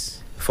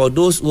peace, for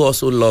those who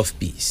also love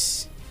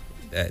peace,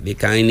 they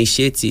can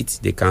initiate it,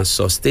 they can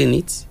sustain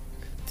it.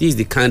 This is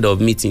the kind of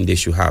meeting they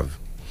should have.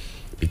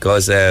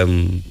 Because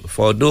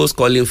for those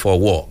calling for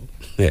war,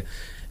 you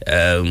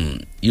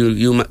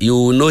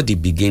know the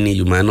beginning,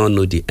 you might not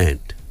know the end.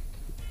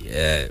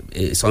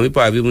 Some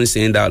people have even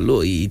saying that,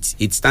 look,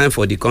 it's time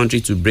for the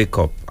country to break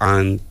up,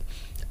 and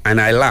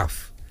I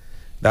laugh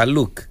that,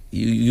 look,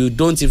 you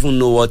don't even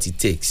know what it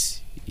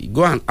takes. You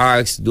go and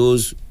ask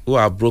those who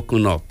are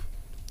broken up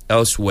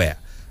elsewhere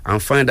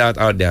and find out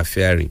how they are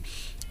faring.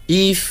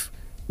 If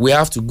we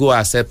have to go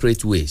our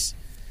separate ways,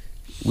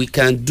 we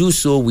can do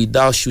so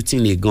without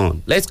shooting a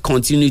gun. Let's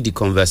continue the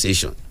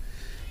conversation.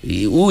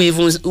 Who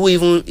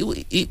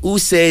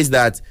says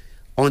that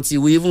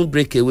until we even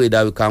break away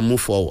that we can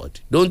move forward?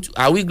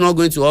 Are we not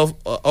going to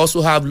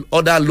also have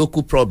other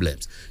local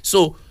problems?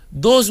 So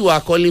those who are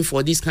calling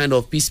for this kind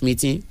of peace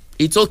meeting,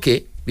 it's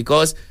okay,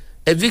 because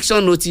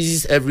eviction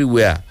notices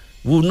everywhere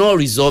will not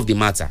resolve the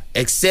matter,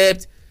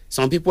 except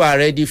some people are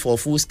ready for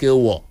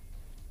full-scale war,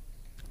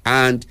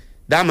 and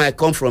that might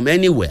come from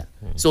anywhere.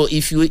 So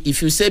if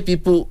you say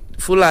people,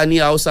 Fulani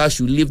Hausa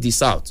should leave the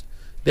south,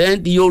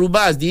 then the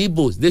Yorubas, the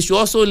Igbos, they should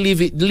also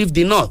leave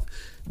the north.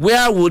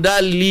 Where would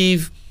that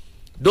leave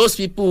those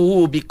people who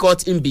will be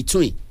caught in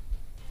between?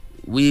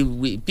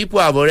 We people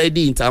have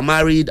already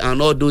intermarried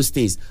and all those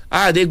things.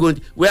 How are they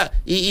going?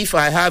 If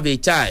I have a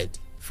child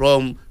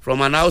from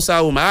an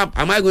Hausa woman,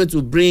 am I going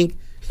to bring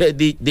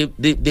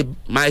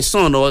my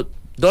son or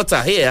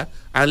daughter here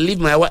and leave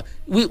my wife?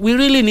 We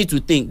really need to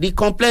think. The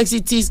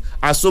complexities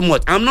are so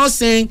much. I'm not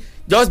saying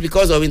just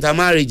because of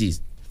intermarriages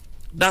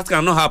that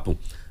cannot happen,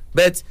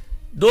 but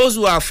those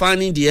who are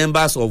fanning the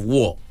embers of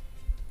war,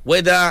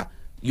 whether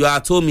you are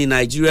at home in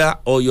Nigeria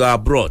or you are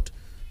abroad,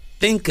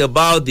 think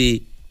about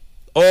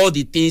all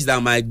the things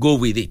that might go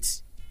with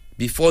it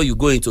before you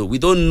go into it. We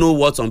don't know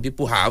what some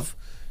people have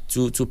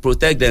to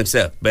protect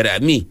themselves, but I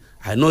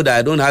know that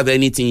I don't have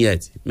anything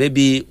yet.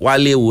 Maybe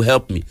Wale will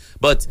help me,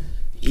 but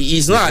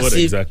it's not as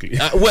if exactly.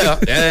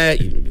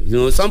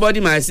 Somebody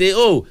might say,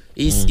 "Oh,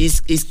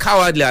 it's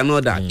cowardly and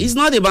all that." It's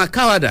not about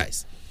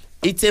cowardice.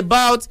 It's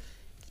about,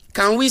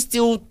 can we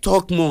still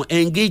talk more,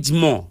 engage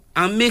more,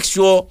 and make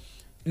sure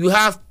you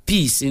have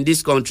peace in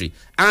this country?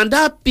 And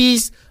that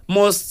peace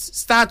must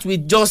start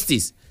with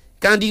justice.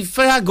 Can the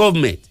federal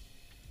government,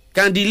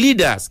 can the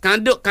leaders,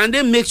 can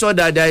they make sure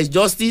that there is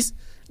justice?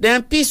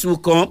 Then peace will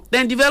come,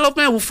 then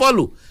development will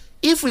follow.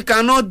 If we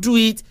cannot do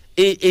it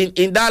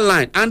in that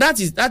line, and that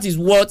is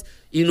what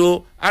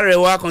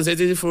Arewa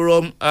Consultative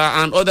Forum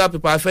and other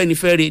people at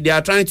Afenifere, they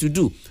are trying to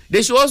do.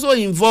 They should also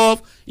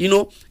involve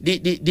the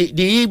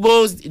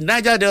Igbos,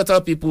 Niger Delta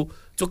people.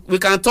 We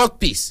can talk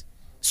peace.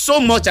 So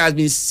much has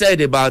been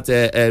said about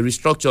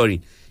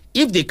restructuring.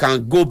 If they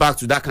can go back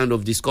to that kind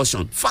of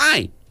discussion,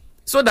 fine.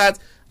 So that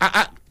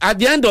at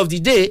the end of the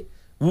day,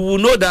 we will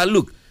know that,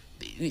 look,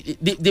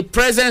 the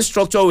present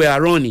structure we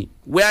are running,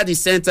 where the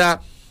center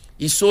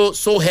is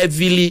so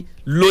heavily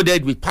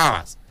loaded with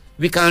powers,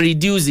 we can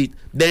reduce it.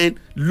 Then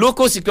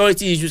local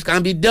security issues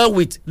can be dealt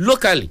with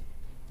locally.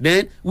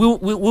 Then we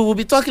will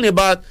be talking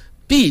about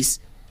peace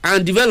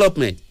and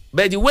development.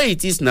 But the way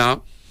it is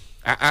now,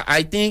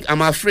 I think,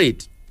 I'm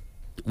afraid,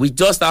 we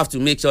just have to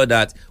make sure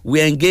that we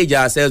engage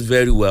ourselves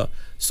very well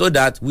so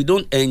that we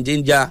don't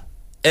endanger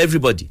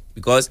everybody.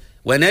 Because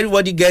when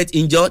everybody gets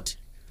injured,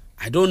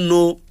 I don't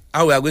know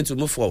how we are going to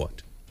move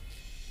forward.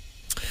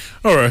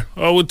 All right.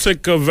 I will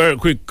take a very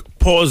quick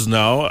pause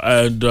now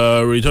and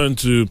return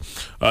to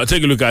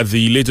take a look at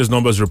the latest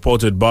numbers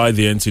reported by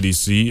the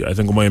NCDC. I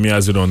think Omoyemi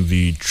has it on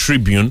the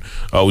Tribune.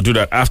 We'll do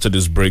that after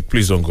this break.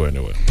 Please don't go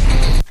anywhere.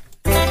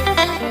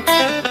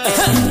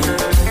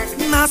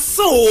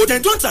 So,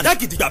 dem don tada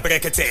gidigba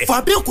berekete for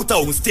Abeokuta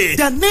Ogun State.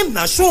 Their name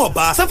na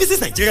Showoba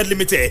Services Nigeria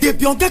Limited. They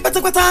be on get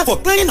patapata for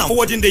clearing and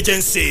forwarding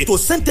agency to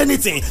send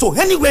anything to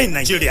anywhere in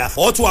Nigeria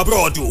or to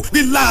abroad.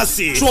 Relax,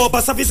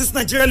 Showoba Services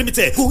Nigeria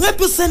Limited go help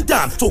you send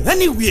them to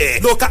anywhere.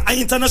 Local and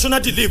international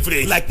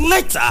delivery like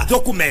letter,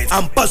 document,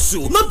 and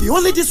parcel. Not be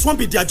only this one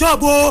be their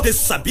job. They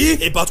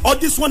sabi about all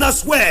this one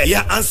as well.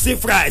 Yeah, and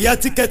safe ride, yeah,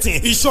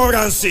 ticketing,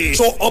 insurance.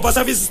 Showoba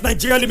Services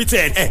Nigeria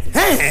Limited.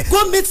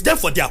 Go meet them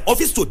for their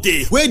office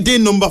today. Where they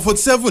number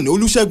 47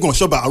 Olusegun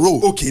Shoba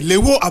Road,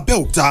 Okelewo,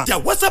 Abeokuta. Their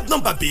WhatsApp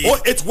number be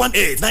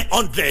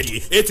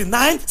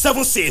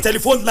 0818-900-8976.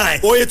 Telephone line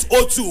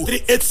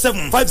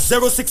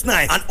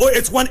 0802-387-5069 and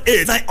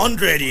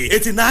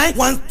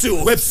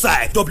 0818-900-8912.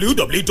 Website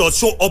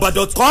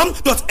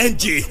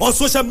www.showoba.com.ng. On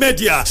social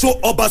media,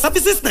 Showoba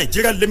Services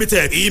Nigeria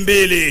Limited.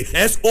 Email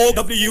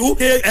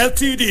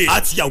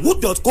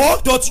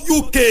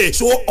sowkltd@yahoo.co.uk.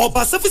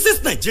 Showoba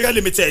Services Nigeria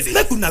Limited.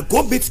 Let una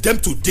go meet them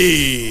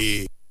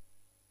today.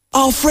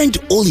 Our friend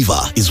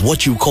Oliver is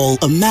what you call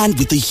a man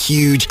with a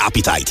huge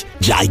appetite.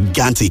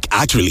 Gigantic,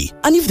 actually.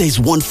 And if there's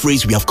one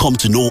phrase we have come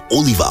to know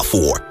Oliver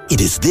for,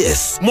 it is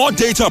this. More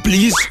data,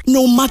 please.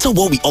 No matter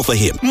what we offer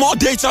him. More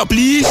data,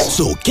 please.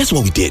 So, guess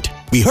what we did?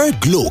 We heard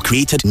Glow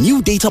created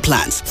new data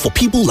plans for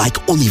people like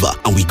Oliver,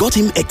 and we got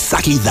him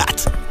exactly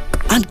that.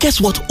 And guess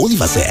what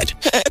Oliver said?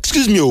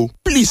 Excuse me,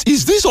 please,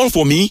 is this all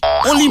for me?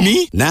 Only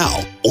me?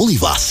 Now,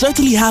 Oliver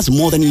certainly has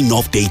more than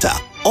enough data.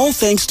 All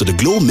thanks to the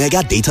Glow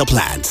Mega Data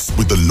Plans.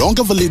 With the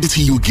longer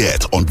validity you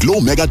get on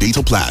Glow Mega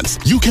Data Plans,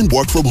 you can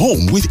work from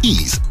home with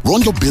ease,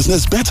 run your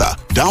business better,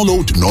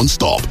 download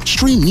non-stop,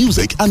 stream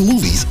music and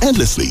movies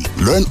endlessly,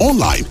 learn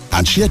online,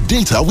 and share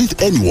data with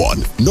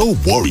anyone. No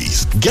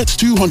worries. Get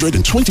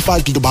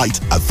 225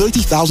 gigabytes at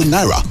 30,000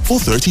 Naira for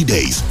 30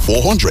 days,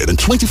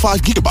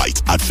 425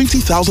 gigabytes at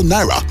 50,000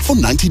 Naira for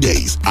 90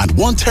 days, and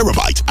 1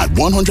 terabyte at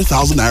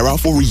 100,000 Naira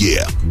for a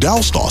year.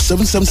 Dial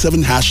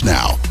 *777#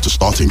 now to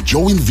start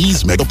enjoying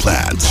these mega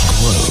plans.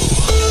 Glow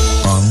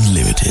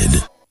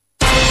Unlimited.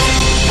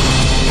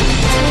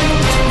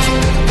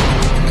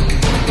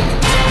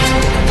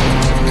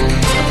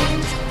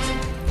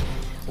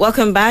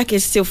 Welcome back.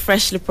 It's still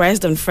freshly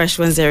pressed on Fresh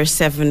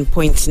 107.9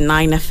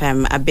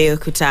 FM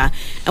Abeokuta.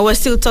 And we're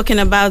still talking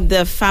about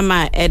the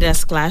farmer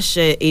herders clash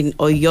in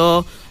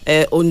Oyo,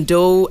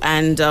 Ondo,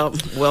 and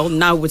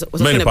now we're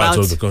talking many about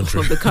parts of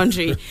the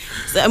country.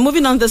 So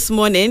moving on this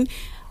morning,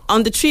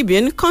 on the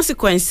Tribune,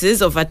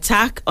 consequences of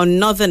attack on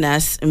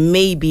northerners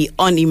may be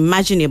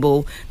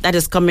unimaginable. That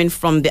is coming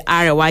from the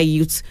RY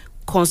Youth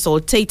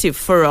Consultative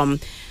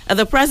Forum.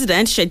 The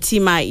President,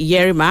 Shetima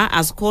Yerima,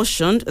 has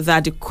cautioned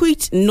that the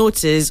quit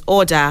notice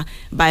order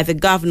by the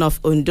governor of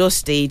Ondo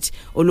State,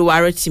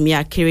 Oluwarotimi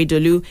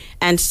Akeredolu,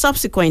 and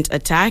subsequent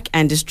attack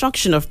and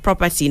destruction of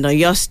property in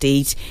Oyo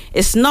State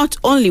is not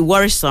only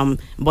worrisome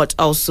but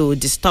also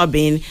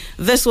disturbing.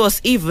 This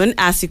was even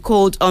as he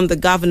called on the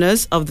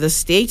governors of the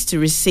state to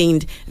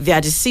rescind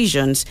their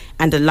decisions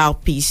and allow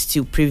peace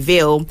to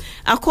prevail.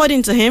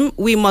 According to him,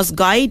 we must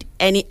guide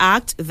any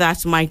act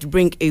that might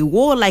bring a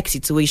warlike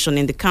situation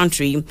in the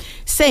country,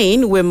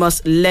 saying we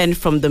must learn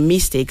from the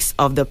mistakes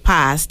of the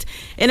past.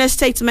 In a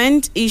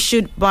statement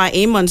issued by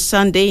him on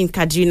Sunday in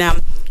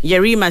Kaduna,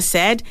 Yerima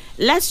said,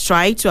 "Let's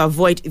try to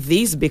avoid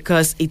this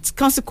because its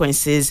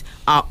consequences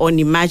are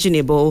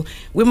unimaginable.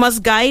 We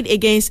must guide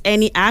against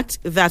any act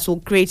that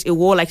will create a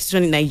warlike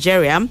situation in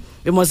Nigeria.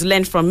 We must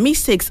learn from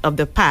mistakes of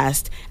the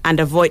past and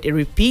avoid a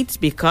repeat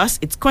because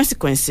its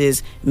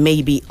consequences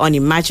may be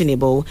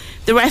unimaginable."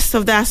 The rest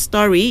of that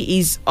story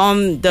is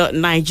on the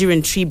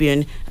Nigerian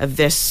Tribune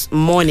this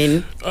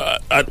morning.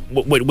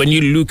 When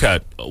you look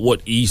at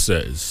what he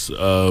says,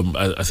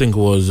 I think it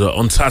was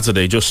on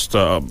Saturday, just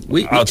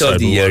which of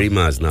the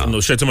Yerimas now? No,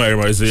 Shetima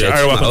Yerima is the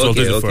Iowa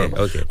Consultative Firm.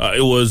 Okay.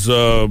 It was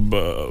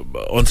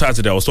on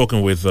Saturday. I was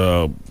talking with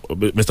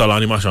Mr.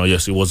 Alani Marshall.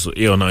 Yes, it was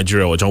here on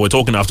Nigeria Watch, and we're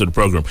talking after the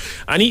program,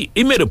 and he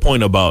made a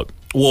point about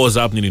what was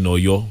happening in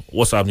Oyo,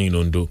 what's happening in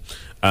Ondo,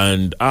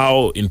 and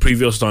how in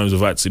previous times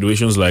we've had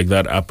situations like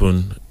that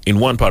happen in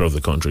one part of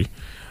the country,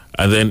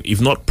 and then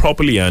if not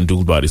properly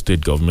handled by the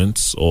state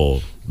governments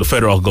or the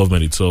federal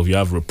government itself, you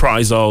have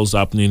reprisals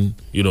happening,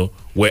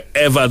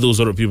 wherever those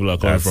other people are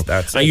coming from.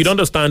 And you'd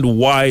understand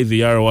why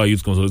the ROI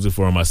Youth Consultative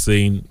Forum are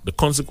saying the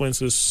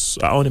consequences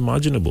are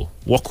unimaginable.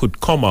 What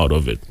could come out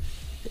of it?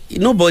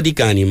 Nobody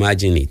can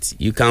imagine it.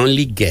 You can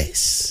only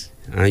guess.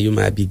 And you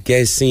might be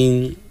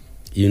guessing,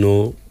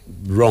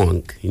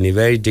 wrong in a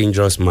very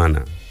dangerous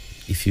manner.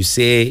 If you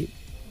say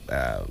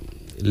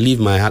leave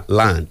my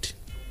land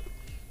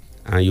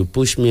and you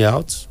push me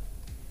out,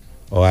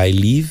 or I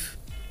leave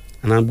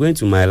and I'm going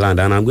to my land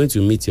and I'm going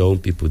to meet your own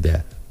people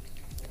there,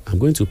 I'm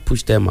going to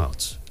push them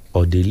out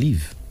or they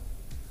leave.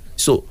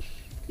 So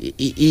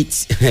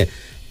it's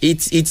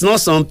not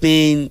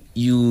something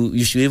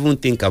you should even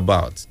think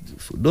about.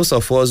 For those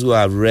of us who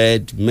have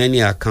read many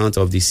accounts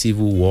of the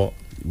Civil War,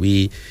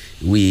 we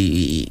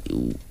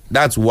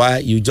that's why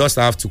you just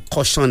have to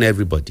caution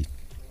everybody,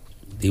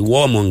 the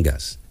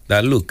warmongers,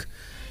 that look,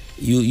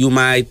 you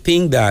might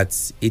think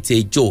that it's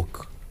a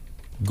joke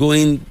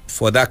going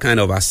for that kind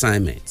of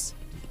assignment,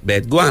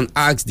 but go and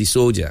ask the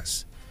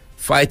soldiers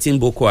fighting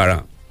Boko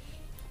Haram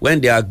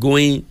when they are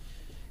going.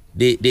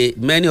 They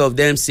many of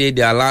them say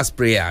their last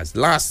prayers,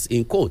 last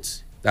in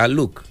quotes, that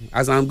look,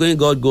 as I'm going,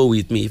 God go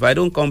with me. If I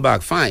don't come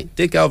back, fine,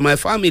 take care of my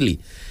family.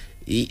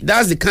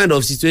 That's the kind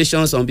of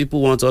situation some people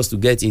want us to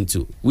get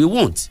into. We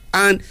won't.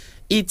 And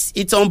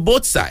it's on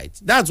both sides.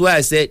 That's why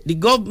I said the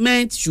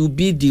government should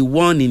be the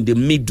one in the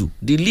middle,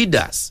 the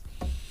leaders.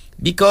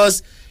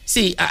 Because,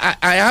 see,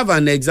 I have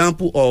an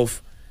example of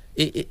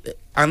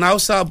an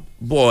Hausa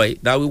boy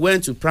that we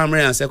went to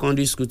primary and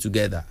secondary school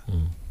together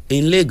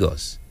in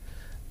Lagos.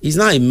 He's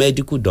now a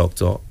medical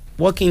doctor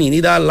working in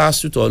either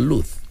LASUT or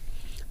LUTH.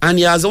 And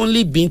he has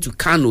only been to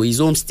Kano, his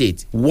home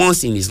state,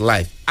 once in his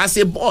life as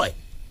a boy.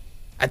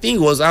 I think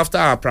it was after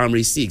our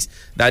primary 6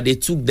 that they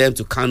took them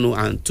to Kano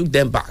and took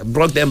them back,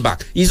 brought them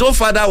back. His own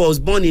father was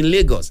born in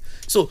Lagos.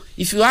 So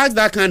if you ask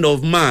that kind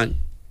of man,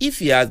 if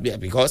he has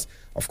been, because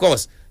of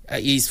course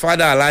his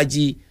father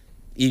Alhaji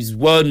is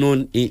well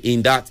known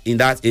in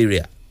that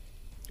area,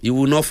 he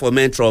will not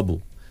foment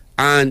trouble.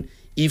 And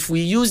if we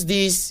use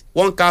this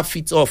one cap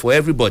fits all for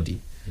everybody,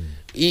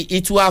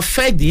 it will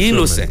affect the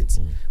innocent.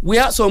 We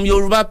have some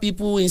Yoruba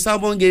people in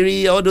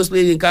Sabongeri, all those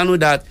places in Kano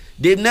that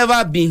they've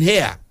never been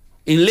here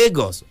in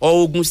Lagos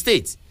or Ogun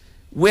State.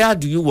 Where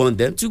do you want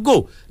them to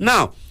go?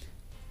 Now,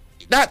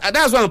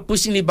 that's why I'm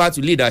pushing it back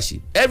to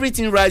leadership.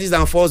 Everything rises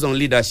and falls on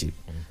leadership.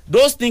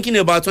 Those thinking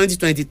about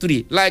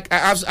 2023, like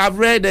I've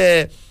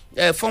read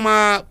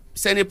former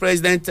Senate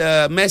President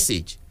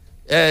message,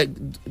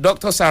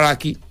 Dr.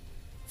 Saraki,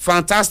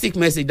 fantastic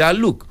message that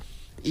look,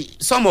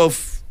 some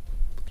of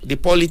the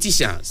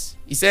politicians,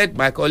 he said,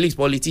 my colleagues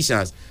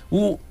politicians,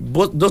 who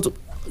both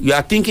you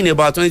are thinking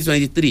about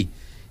 2023,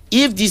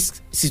 if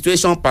this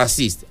situation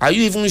persists, are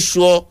you even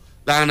sure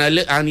that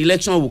an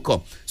election will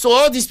come? So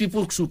all these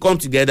people should come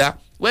together,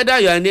 whether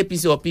you are an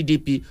APC or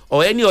PDP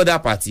or any other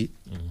party,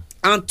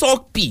 and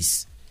talk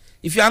peace.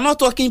 If you are not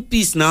talking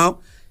peace now,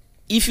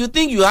 if you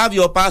think you have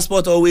your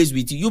passport always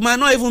with you, you might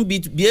not even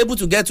be able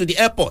to get to the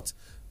airport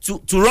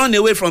to run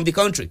away from the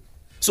country.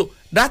 So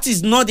that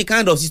is not the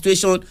kind of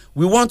situation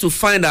we want to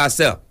find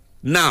ourselves.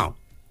 Now,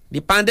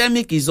 the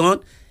pandemic is on.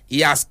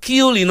 It has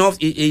killed enough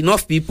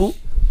people.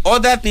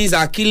 Other things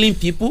are killing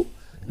people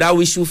that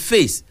we should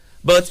face.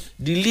 But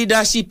the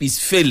leadership is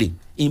failing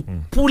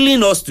in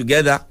pulling us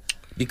together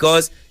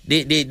because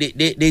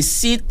they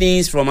see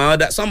things from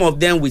another, some of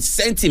them with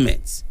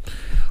sentiments.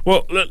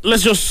 Well,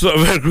 let's just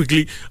very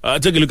quickly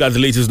take a look at the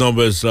latest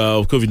numbers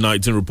of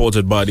COVID-19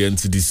 reported by the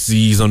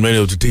NCDCs on many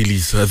of the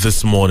dailies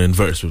this morning,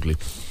 very swiftly.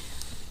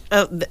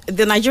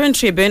 The Nigerian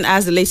Tribune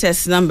has the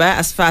latest number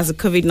as far as the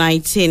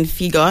COVID-19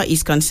 figure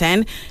is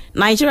concerned.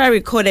 Nigeria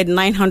recorded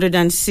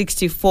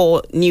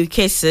 964 new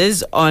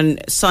cases on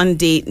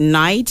Sunday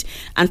night,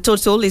 and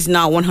total is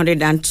now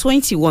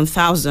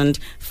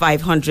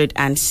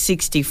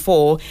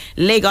 121,564.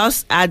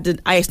 Lagos had the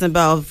highest number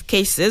of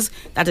cases,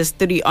 that is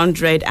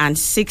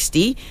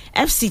 360.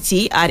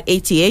 FCT at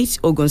 88,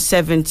 Ogun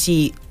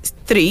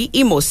 73,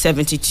 Imo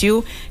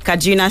 72,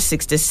 Kaduna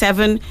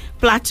 67,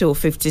 Plateau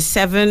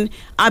 57,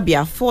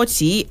 Abia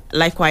 40,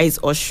 likewise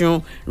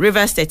Osun,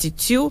 Rivers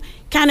 32,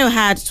 Kano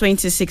had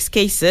 26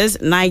 cases,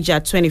 Niger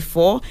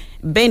 24,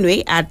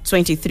 Benue had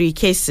 23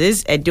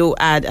 cases, Edo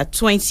had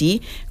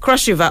 20,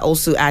 Cross River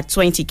also had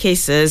 20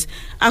 cases,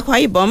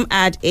 Akwa Ibom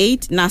had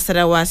 8,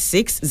 Nasarawa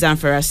 6,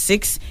 Zamfara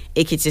 6,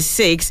 Ekiti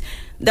 6.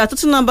 The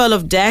total number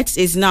of deaths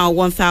is now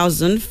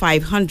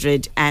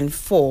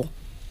 1,504.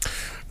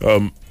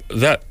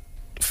 That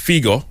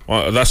figure,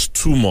 that's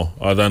two more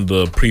than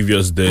the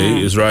previous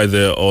day, is right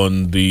there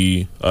on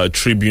the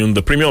Tribune.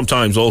 The Premium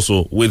Times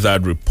also with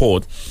that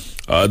report.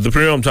 The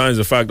Premium Times,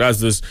 in fact,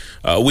 has this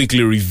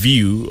weekly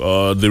review.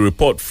 The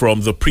report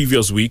from the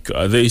previous week,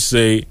 they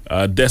say,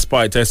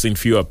 despite testing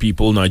fewer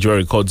people, Nigeria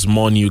records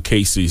more new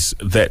cases.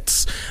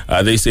 Deaths.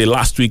 They say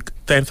last week,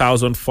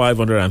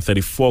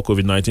 10,534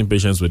 COVID-19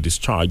 patients were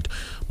discharged,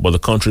 but the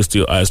country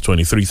still has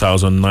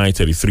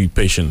 23,933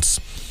 patients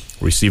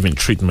receiving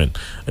treatment.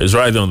 It's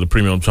right there on the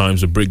Premium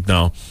Times, a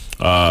breakdown.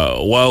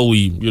 While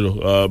we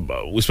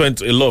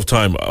spent a lot of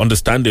time,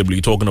 understandably,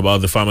 talking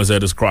about the farmers'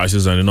 herders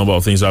crisis and a number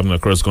of things happening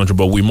across the country,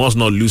 but we must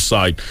not lose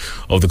sight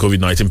of the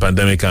COVID-19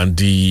 pandemic and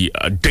the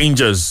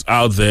dangers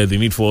out there. The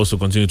need for us to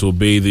continue to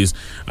obey these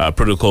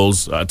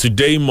protocols.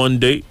 Today,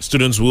 Monday,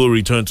 students will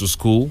return to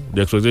school.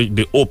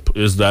 The hope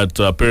is that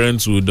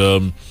parents would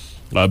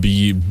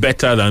be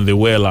better than they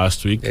were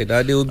last week.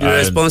 That they will be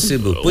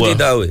responsible. Put it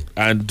that way.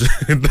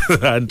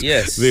 And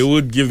yes, they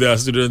would give their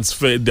students,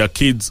 their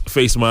kids,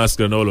 face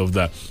masks and all of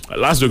that.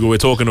 Last week we were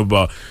talking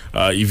about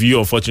if you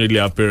unfortunately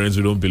have parents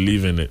who don't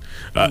believe in it.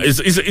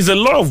 It's a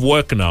lot of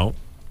work now.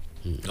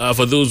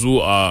 For those who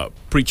are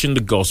preaching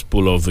the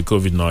gospel of the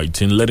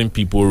COVID-19, letting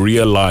people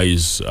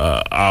realize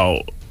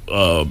how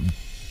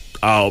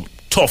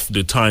tough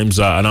the times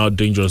are and how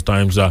dangerous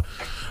times are.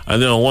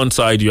 And then on one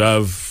side you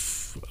have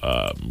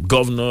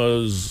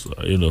governors,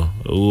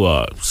 who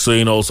are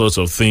saying all sorts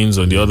of things.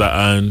 On the other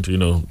hand,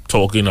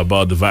 talking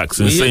about the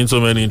vaccine, saying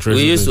so many interesting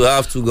things. We used to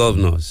have two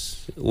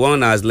governors.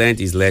 One has learned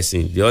his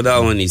lesson. The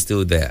other one is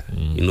still there,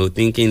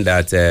 thinking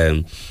that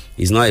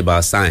it's not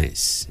about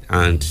science.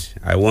 And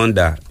I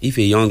wonder if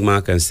a young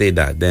man can say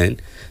that, then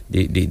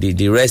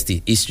the rest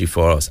is history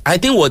for us. I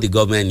think what the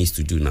government needs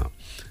to do now,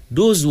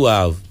 those who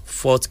have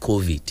fought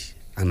COVID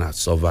and have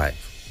survived,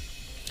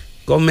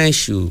 government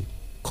should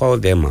call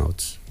them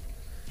out,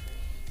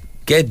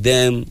 get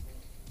them,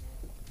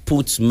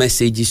 put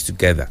messages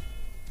together,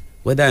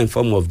 whether in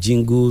form of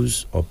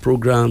jingles or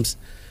programs,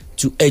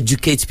 to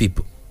educate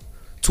people,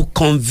 to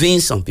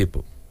convince some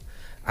people.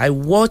 I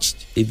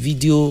watched a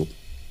video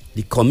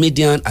the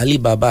comedian Ali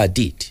Baba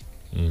did,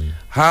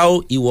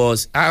 how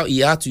he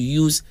had to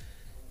use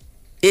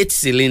 8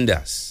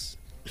 cylinders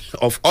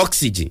of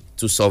oxygen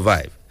to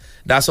survive.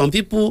 There are some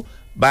people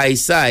by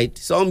his side,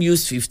 some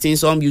use 15,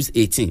 some use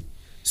 18.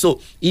 So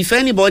if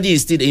anybody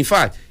is still, in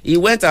fact, he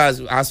went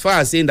as far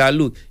as saying that,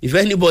 look, if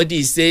anybody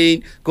is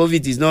saying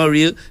COVID is not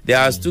real, they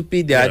are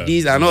stupid, they are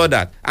this and all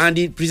that. And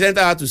the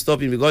presenter had to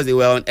stop him because they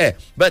were on air.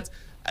 But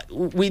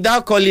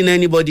without calling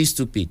anybody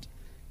stupid,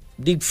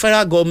 the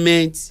federal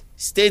government,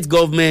 state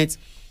government,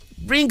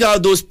 bring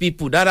out those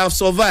people that have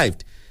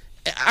survived,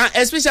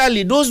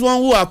 especially those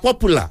ones who are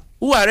popular,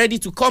 who are ready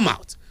to come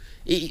out.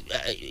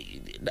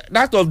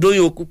 That of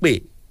Doyin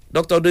Okupe,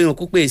 Dr. Doyin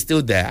Okupe is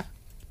still there.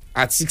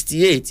 At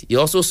 68, he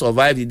also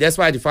survived,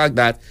 despite the fact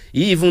that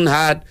he even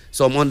had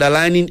some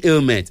underlying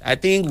ailment, I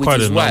think, with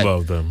his wife. Quite a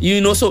number of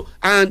them. So,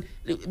 and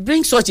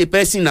bring such a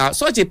person out.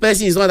 Such a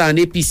person is not an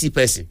APC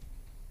person.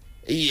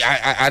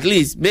 At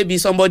least, maybe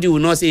somebody will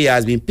not say he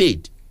has been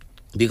paid.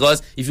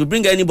 Because if you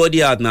bring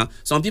anybody out now,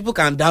 some people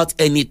can doubt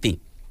anything.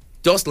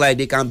 Just like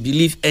they can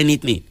believe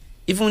anything.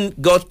 Even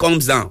God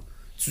comes down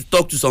to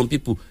talk to some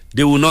people,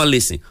 they will not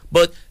listen.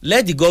 But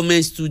let the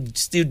government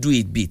still do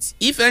it bit.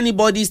 If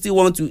anybody still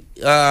want to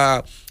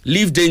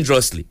live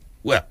dangerously,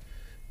 well,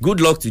 good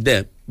luck to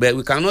them. But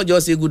we cannot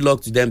just say good luck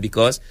to them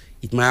because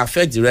it might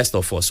affect the rest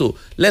of us. So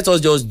let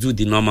us just do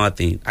the normal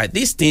thing.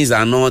 These things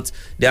are not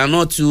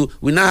too,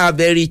 we now have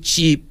very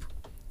cheap,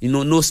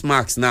 nose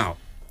masks now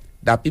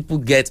that people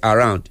get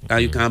around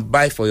and you can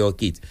buy for your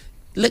kids.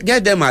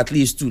 Get them at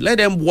least 2. Let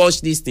them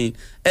wash this thing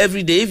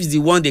every day. If it's the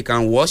one they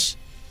can wash,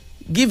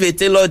 give a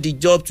tailor the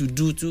job to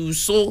do to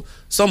sew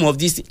some of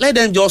these things. Let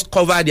them just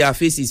cover their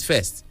faces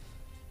first.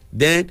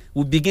 Then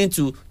we'll begin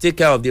to take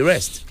care of the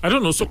rest. I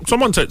don't know.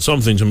 Someone said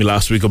something to me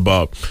last week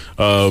about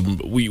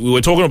we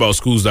were talking about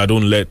schools that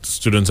don't let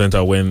students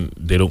enter when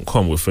they don't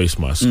come with face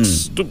masks.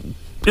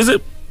 Is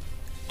it?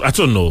 I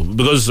don't know,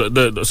 because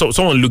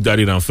someone looked at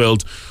it and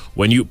felt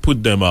when you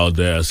put them out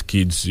there as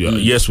kids,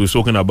 yes, we've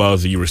spoken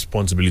about the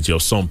responsibility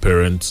of some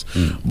parents,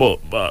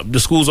 but the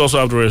schools also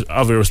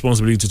have a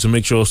responsibility to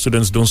make sure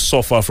students don't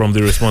suffer from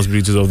the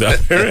responsibilities of their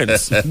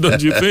parents.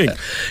 Don't you think?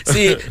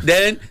 See,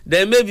 then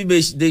maybe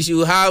they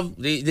should have,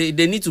 they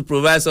need to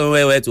provide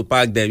somewhere where to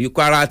park them. You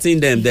quarantine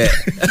them there.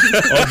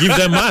 Or give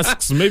them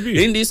masks,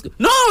 maybe. In this,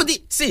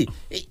 see,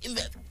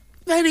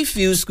 very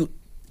few schools.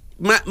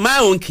 My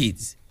own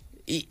kids,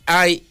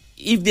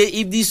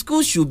 if the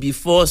school should be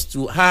forced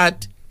to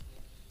add,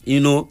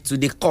 to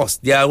the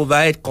cost, their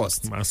overhead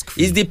cost,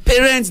 it's the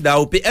parents that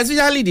will pay,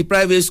 especially the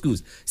private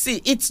schools.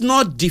 See, it's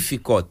not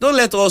difficult. Don't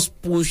let us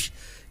push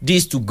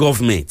this to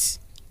government.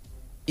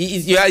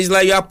 It's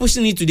like you are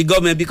pushing it to the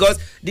government because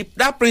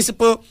that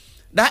principal,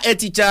 that head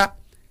teacher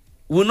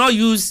will not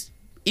use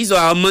his or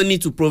her money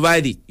to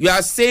provide it. You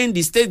are saying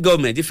the state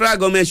government, the federal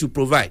government should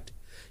provide.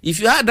 If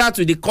you add that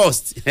to the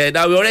cost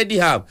that we already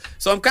have,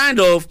 some kind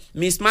of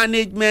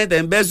mismanagement,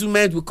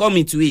 embezzlement will come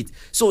into it.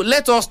 So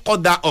let us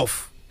cut that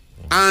off.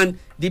 And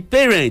the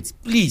parents,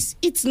 please,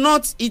 it's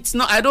not,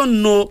 I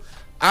don't know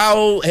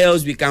how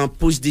else we can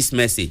push this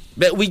message,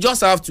 but we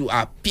just have to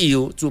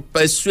appeal to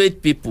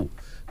persuade people.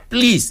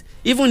 Please,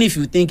 even if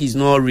you think it's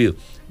not real,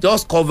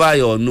 just cover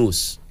your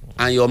nose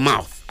and your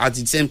mouth at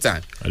the same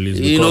time. At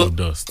least because of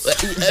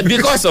dust.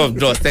 Because of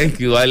dust, thank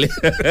you, Ali.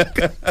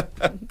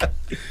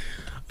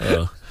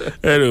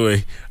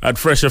 Anyway, at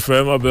Fresh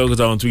FM,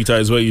 Abelgata on Twitter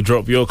is where you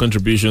drop your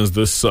contributions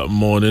this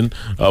morning.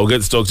 We'll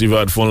get to talk to you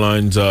about phone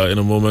lines in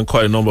a moment.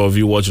 Quite a number of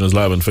you watching us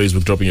live on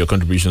Facebook dropping your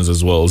contributions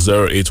as well.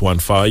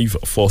 0815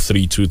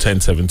 432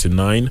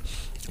 1079.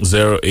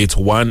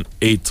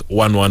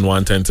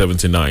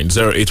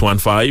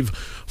 08181111079,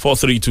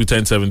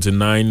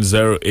 0815-432-1079,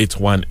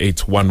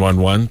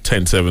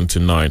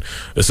 0818-111-1079.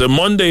 It's a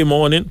Monday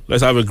morning.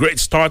 Let's have a great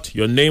start.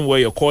 Your name, where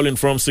you're calling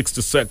from,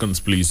 60 seconds,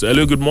 please.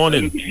 Hello, good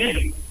morning.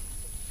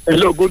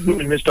 Hello, good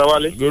morning, Mr.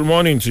 Wale. Good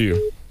morning to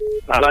you.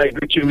 And I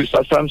greet you,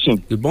 Mr.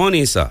 Sampson. Good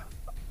morning, sir.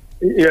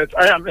 Yes,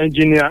 I am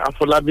engineer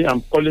Afolabi.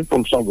 I'm calling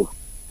from Sango.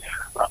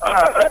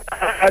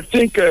 I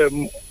think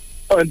on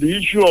the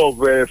issue of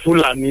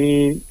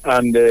Fulani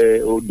and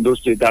Ondo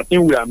State, I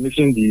think we are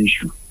missing the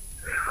issue.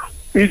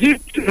 Is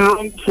it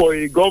wrong for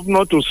a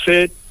governor to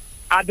say,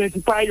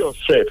 identify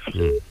yourself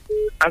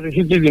as a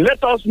citizen?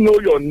 Let us know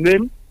your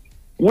name,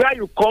 where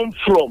you come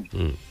from,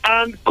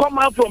 and come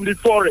out from the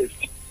forest.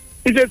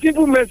 It's a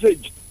simple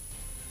message.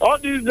 All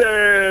these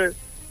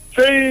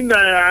saying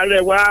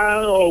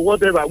Arewa or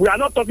whatever, we are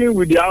not talking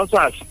with the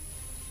outsiders.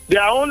 They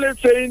are only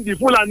saying the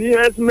Fulani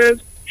herdsmen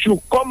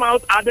should come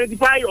out,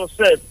 identify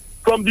yourself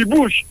from the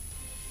bush.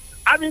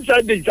 Having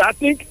said this, I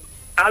think,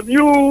 have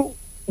you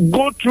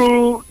go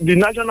through the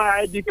national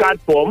ID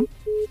card form?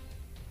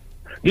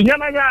 The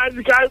national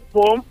ID card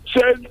form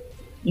says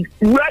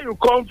where you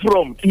come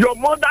from, your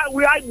mother,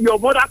 where your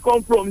mother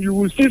come from, you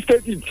will still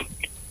state it.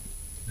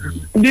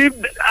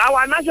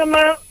 Our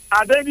national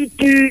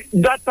identity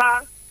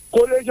data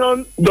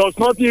collation does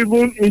not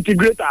even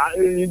integrate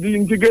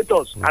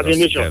us as a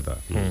nation.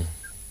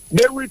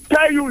 They will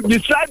tell you the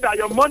side that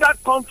your mother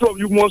comes from,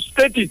 you must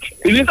state it.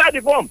 It's inside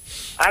the form.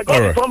 I got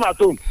the form at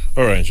home.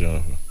 All right,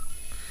 Jonathan.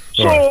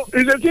 So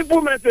it's a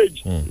simple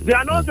message. They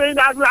are not saying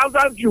that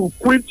after you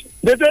quit.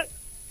 They say,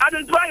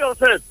 identify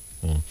yourself.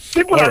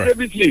 Simple as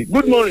ABC.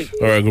 Good morning.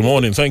 All right, good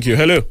morning. Thank you.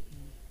 Hello.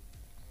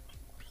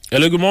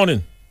 Hello, good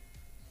morning.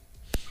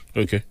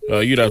 Okay,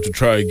 you'd have to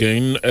try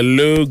again.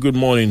 Hello, good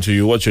morning to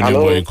you. What's your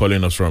name? Where are you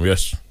calling us from?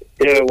 Yes.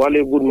 Yeah,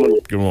 Wale, good morning.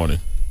 Good morning.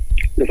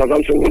 Mr.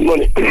 Thompson, good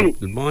morning.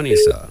 Good morning,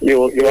 sir.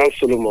 You have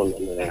Solomon.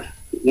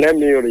 Let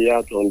me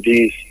react on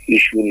this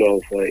issue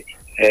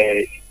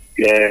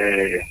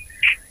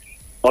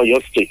of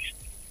your state.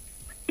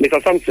 Mr.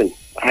 Thompson,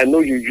 I know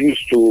you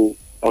used to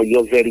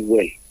Oyo very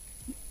well.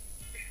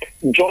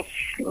 Just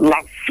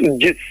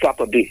this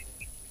Saturday,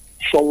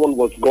 someone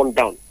was gunned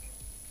down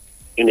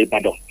in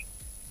Ibadan.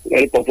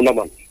 Very popular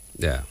man.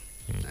 Yeah.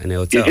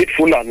 Is it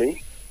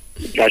Fulani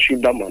that shoot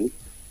that man?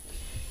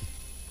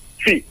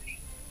 See,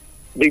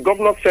 the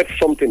governor said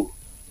something,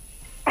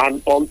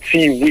 and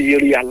until we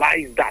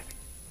realize that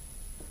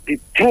the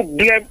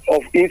problem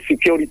of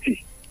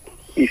insecurity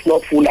is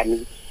not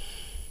Fulani,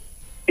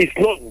 it's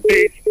not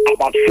based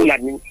about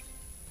Fulani.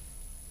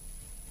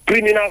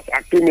 Criminals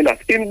are criminals.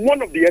 In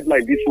one of the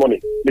headlines this morning,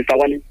 Mr.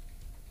 Wale,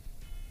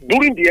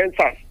 during the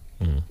answers,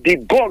 the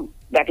gun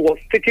that was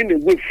taken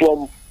away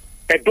from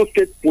Edo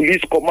State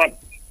Police Command,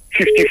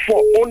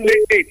 54, only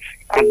 8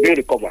 has been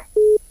recovered.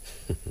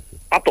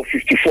 Out of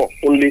 54,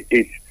 only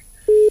 8.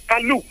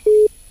 And look,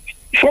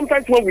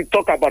 sometimes when we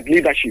talk about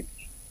leadership,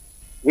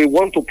 we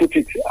want to put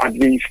it at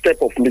the step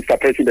of Mr.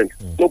 President.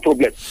 No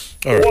problem.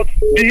 Right. But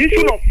the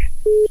issue of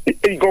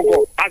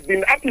Igogo has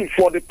been happening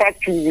for the past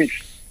 2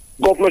 weeks.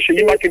 Governor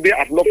Seyi Makinde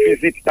has not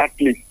visited that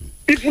place.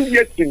 Even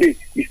yesterday,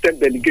 he sent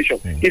delegation.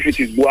 If it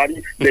is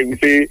Buhari, they will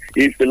say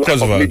it's the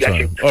lack of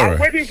leadership. I'm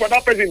waiting for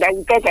that person that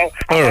will talk about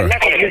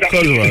lack of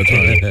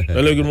leadership.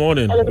 Hello, good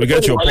morning. We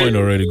get your point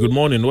already. Good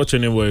morning. What's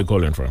your name? Where are you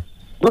calling from?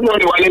 Good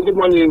morning, Wale. Good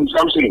morning,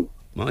 Samson.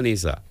 Morning,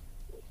 sir.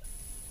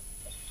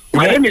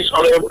 My name is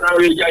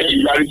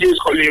Olayaji. Olayaji is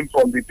calling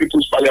from the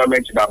People's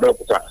Parliament in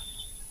Abeokuta.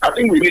 I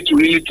think we need to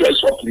really try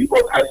softly,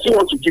 but I still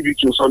want to give it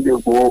to Sunday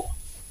Igboho.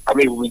 I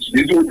mean, which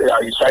they do, they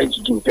are trying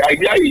to do. The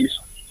idea is,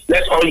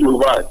 let's all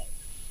unite.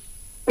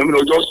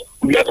 Just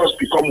let us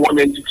become one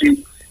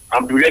entity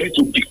and be ready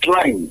to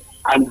decline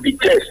and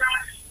detest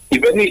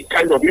if any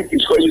kind of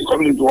insecurity is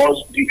coming to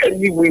us. The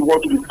enemy we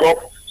want to become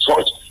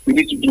such, we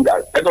need to do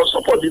that. Let us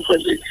support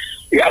differently.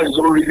 He has his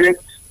own reason.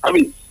 I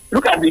mean,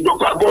 look at the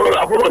Dr.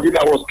 Aboro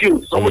that was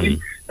killed. Somebody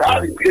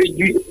that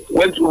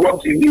went to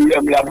work in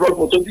the abroad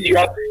for 20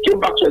 years, came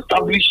back to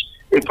establish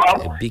a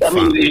farm, his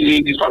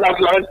father's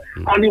land,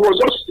 and he was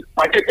just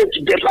marketed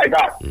to death like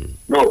that.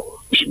 No,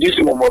 this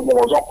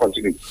was not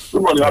continue.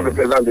 Good morning, have a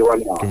pleasant day.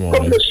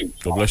 God bless you.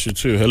 God bless you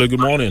too. Hello, good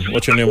morning.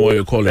 What's your name? Where are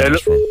you calling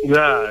us from?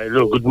 Yeah,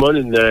 hello, good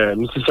morning,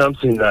 Mr.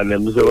 Sampson and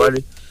Mr.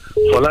 Wale.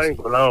 Following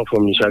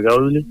from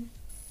Ishagauli.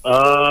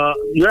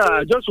 Yeah,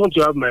 I just want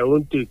to have my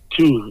own take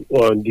too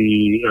on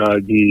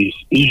the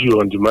issue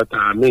on the matter.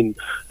 I mean,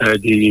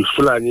 the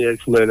Fulani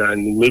X-Men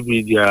and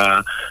maybe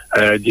the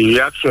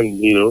reaction,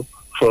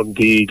 from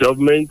the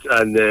government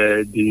and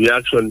the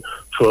reaction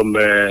from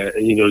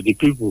the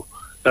people.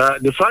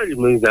 The fact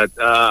remains that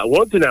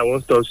one thing I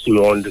want us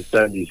to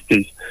understand is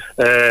this: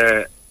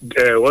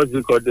 what's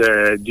it called?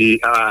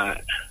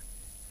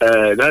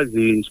 That's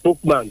the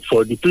spokesman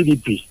for the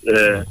PDP.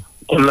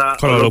 Kola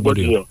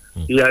Olobodiyan.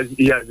 He has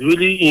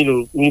really,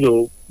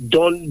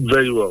 done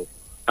very well.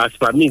 As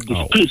per me,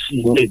 the speech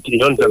he made,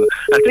 you understand?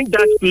 I think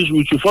that speech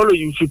we should follow.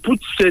 You should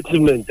put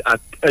sentiment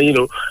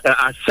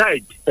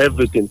aside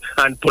everything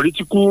and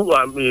political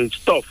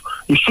stuff.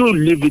 You should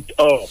leave it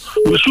all.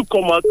 We should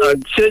come out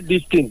and say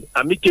this thing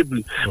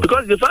amicably,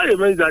 because the fact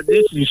remains that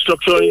this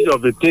restructuring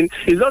of the thing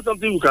is not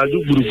something we can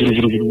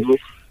do.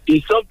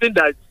 It's something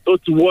that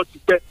ought to work.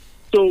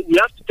 So we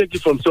have to take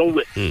it from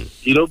somewhere,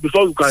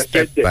 before we can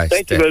get there.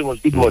 Thank you very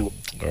much. Good morning.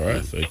 All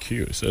right, thank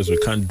you. It says we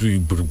can't do.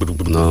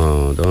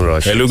 No, don't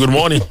rush. Hello, good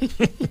morning.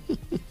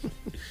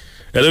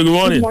 Hello, good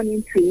morning. Good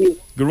morning to you.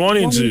 Good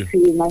morning to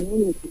you. My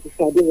name is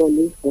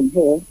Sadewale from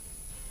here.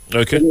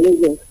 Okay.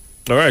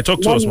 All right, talk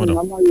to us, madam.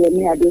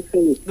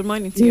 Good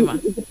morning to you, ma'am.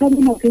 The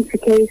problem of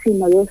insecurity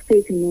in our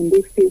state, in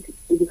Ondo State,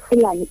 is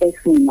Fulani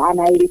Extreme,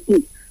 and I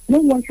repeat, no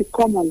one should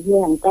come on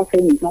here and start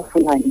saying it's not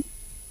Fulani.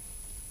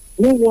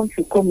 No one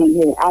should come on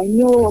here. I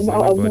know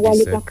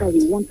Mwale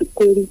Bakari want to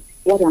query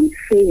what I'm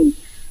saying.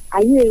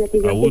 Are you a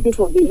representative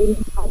of the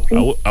Indian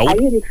party?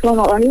 Are you the son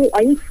of?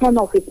 Are you son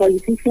of a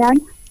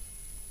politician?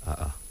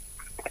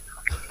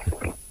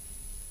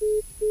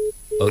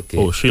 Okay.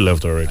 Oh, she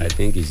left already. I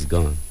think he's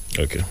gone.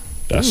 Okay,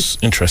 that's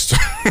interesting.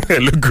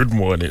 Hello, good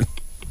morning.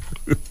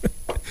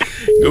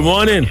 Good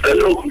morning.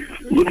 Hello.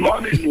 Good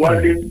morning,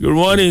 Wale. Good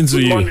morning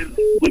to you.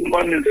 Good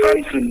morning,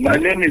 Samson. My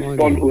name is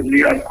Paul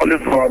Oni. I'm calling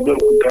from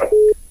Abeokuta.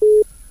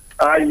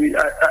 I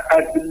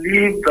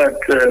believe that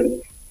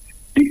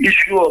the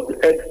issue of the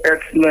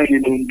X9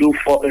 in Ondo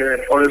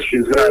Forest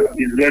Reserve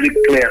is very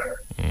clear.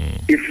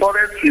 A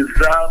forest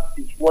reserve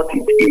is what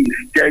it is.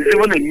 There is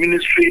even a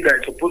ministry that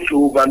is supposed to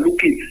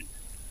overlook it.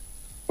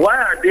 Why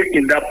are they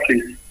in that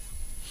place?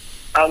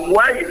 And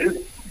why is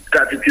it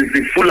that it is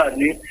the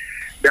Fulani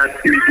that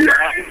is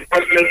having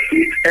problems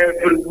with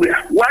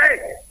everywhere? Why?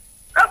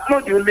 That's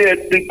not the only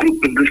ethnic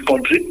group in this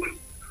country.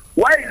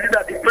 Why is it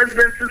that the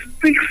presidency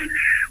speaks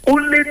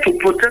only to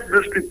protect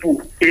these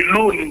people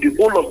alone in the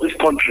whole of this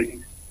country?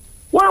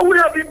 Why are we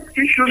having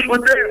issues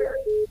with them?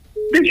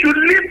 They should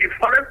leave the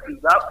forest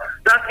reserve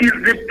that is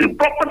the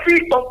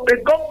property of the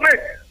government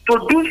to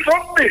do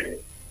something.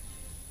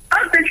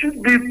 And they should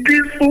be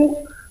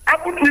peaceful.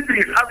 Haven't we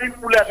been having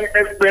Fulani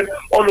experts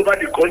all over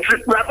the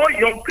country? We are not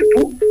young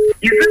people.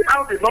 Is this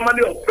how they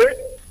normally operate?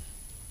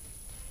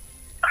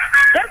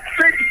 Let's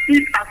say it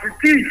is as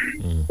it is.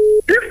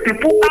 These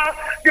people are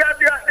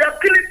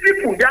killing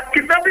people, they are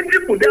kidnapping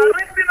people, they are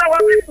raping our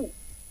people.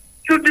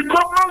 Should the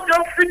government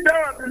just sit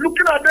down and be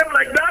looking at them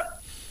like that?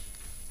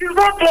 It's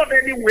not done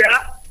anywhere.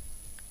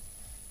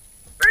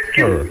 Thank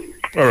you.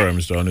 All right,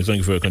 Mr. Arnie, thank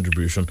you for your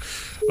contribution.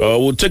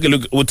 We'll take a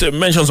look. We'll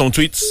mention some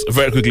tweets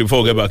very quickly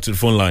before we get back to the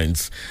phone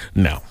lines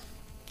now.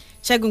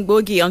 Shagun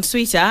Bogi on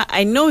Twitter,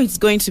 I know it's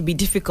going to be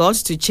difficult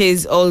to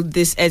chase all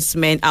these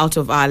herdsmen out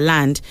of our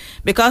land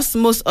because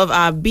most of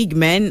our big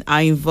men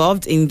are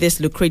involved in this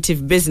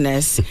lucrative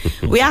business.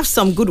 We have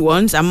some good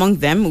ones among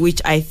them,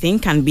 which I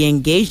think can be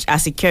engaged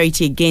as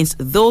security against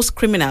those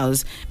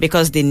criminals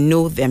because they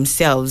know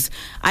themselves.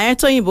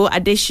 Ayatoyibo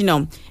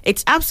Adeshino,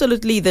 it's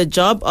absolutely the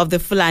job of the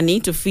Fulani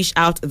to fish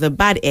out the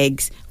bad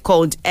eggs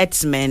called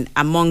herdsmen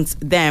amongst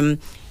them.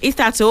 If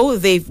that's all,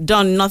 they've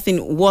done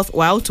nothing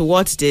worthwhile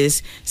towards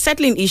this.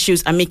 Settling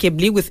issues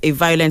amicably with a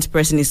violent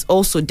person is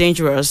also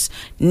dangerous.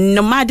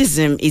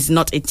 Nomadism is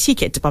not a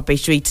ticket to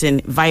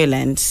perpetuating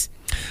violence.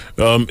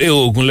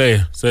 Eo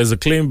Ogunle says a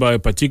claim by a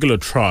particular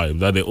tribe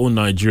that they own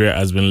Nigeria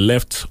has been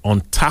left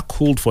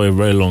untackled for a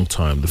very long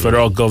time. The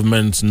federal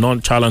government's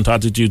nonchalant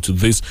attitude to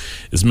this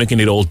is making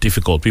it all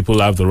difficult.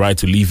 People have the right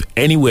to live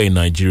anywhere in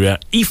Nigeria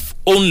if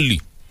only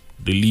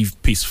they live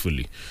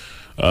peacefully.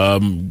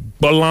 Bolan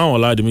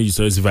Oladimiji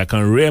says, if I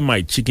can rear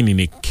my chicken in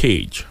a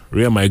cage,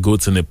 rear my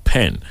goats in a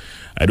pen,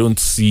 I don't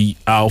see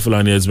how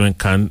Fulani herdsmen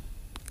can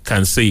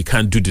say he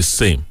can't do the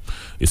same.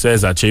 He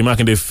says that Seyi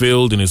Makinde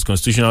failed in his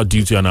constitutional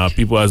duty and our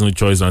people has no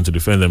choice than to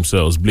defend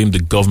themselves. Blame the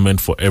government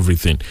for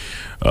everything.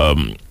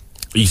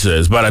 He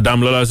says, but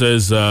Adam Lola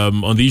says,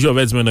 on the issue of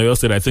herdsmen, I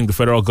said, I think the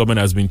federal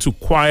government has been too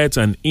quiet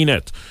and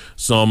inept.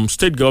 Some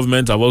state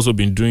governments have also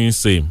been doing the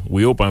same.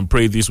 We hope and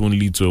pray this won't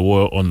lead to a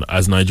war on,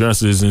 as Nigerian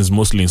citizens,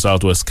 mostly in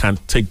Southwest, can't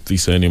take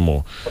this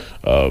anymore.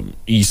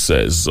 He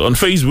says, on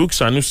Facebook,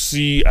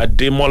 Sanusi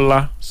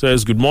Ademola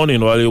says, good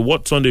morning, Wale.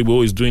 What Sunday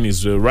Igboho is doing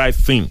is the right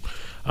thing.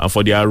 And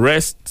for the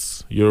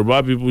arrests,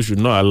 Yoruba people should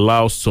not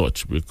allow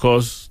such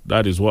because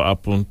that is what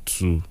happened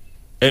to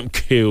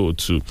MKO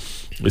too.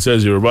 It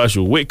says Yoruba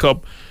should wake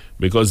up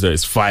because there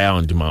is fire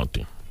on the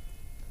mountain.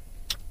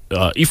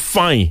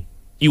 Ifeanyi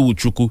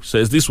Iwuchukwu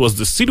says this was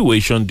the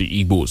situation the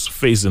Igbos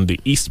faced in the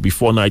East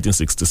before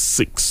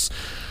 1966.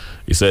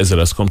 He says it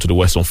has come to the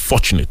West,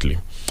 unfortunately.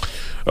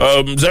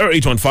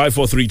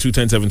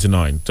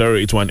 08154321079,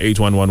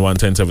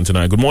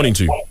 08181111079. Good morning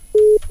to you.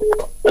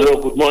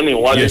 Hello, good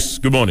morning. Wale. Yes,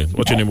 good morning.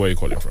 What's your name? Where are you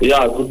calling from?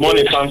 Yeah, good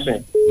morning,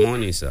 Samson. Good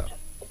morning, sir.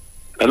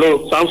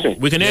 Hello, Samson.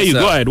 We can hear you. Sir.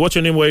 Go ahead. What's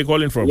your name? Where are you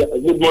calling from? Yeah,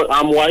 good morning.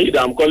 I'm Waid.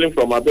 I'm calling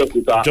from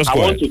Abeokuta. Just I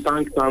want to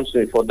thank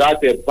Samson for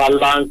that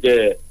balanced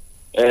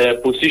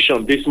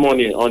position this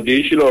morning on the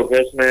issue of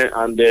herdsmen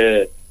and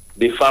the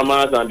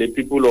farmers and the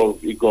people of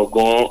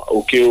Igogon,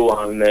 Okeo,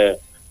 and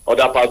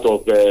other parts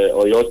of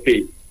Oyo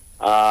State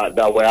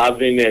that we're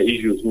having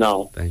issues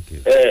now. Thank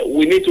you.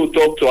 We need to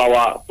talk to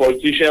our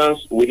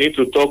politicians. We need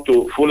to talk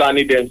to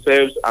Fulani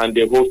themselves and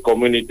the host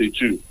community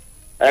too.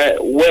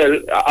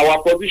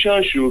 Our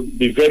politicians should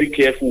be very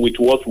careful with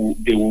what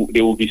they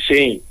will be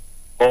saying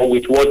or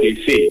with what they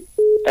say.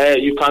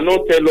 You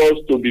cannot tell us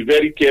to be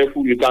very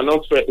careful. You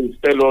cannot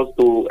tell us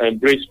to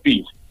embrace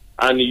peace.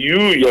 And you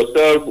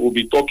yourself will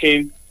be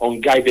talking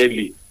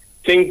unguidedly.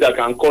 Things that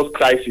can cause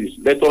crisis,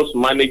 let us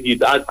manage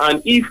it.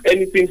 And if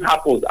anything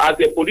happens, as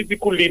a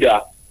political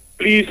leader,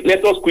 please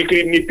let us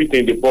quickly nip it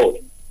in the bud.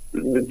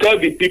 Tell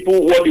the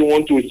people what they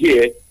want to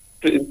hear.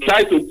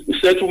 Try to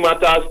settle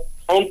matters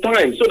on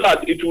time so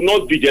that it will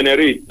not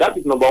degenerate. That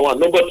is number one.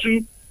 Number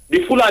two,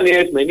 the Fulani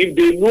herdsmen, if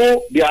they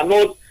know they are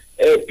not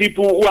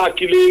people who are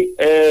killing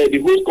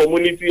the host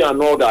community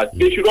and all that,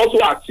 they should also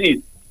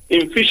assist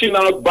in fishing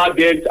out bad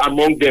heads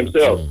among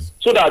themselves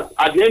so that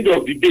at the end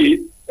of the day,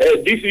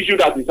 this issue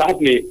that is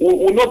happening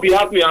will not be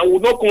happening and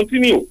will not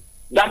continue.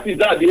 That is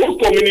that. The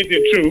host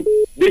community too,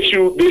 they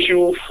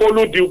should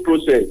follow due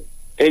process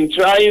in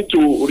trying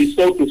to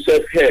restore to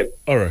self-help.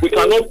 Right. We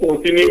cannot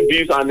continue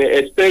this and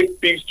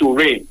expect peace to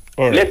reign.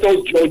 Right. Let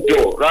us judge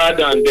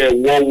rather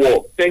than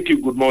war. Thank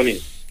you. Good morning.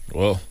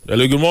 Well,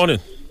 hello, good morning.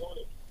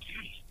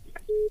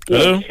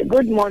 Hello? Yes,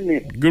 good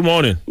morning. Good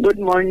morning. Good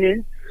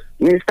morning.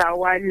 Mr.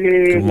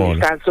 Wale,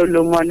 Mr.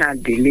 Solomon,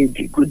 and the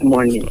lady. Good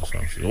morning.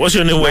 What's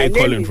your name? Where are you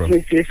calling from? My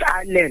name is Mrs.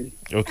 Allen.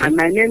 Okay. And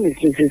my name is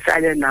Mrs.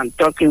 Allen. I'm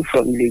talking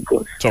from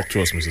Lagos. Talk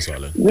to us, Mrs.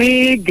 Allen.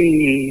 We,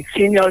 the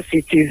senior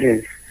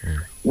citizens,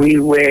 we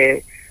were,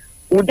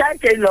 would I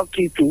say,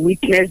 lucky to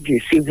witness the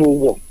civil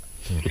war.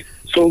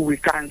 So we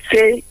can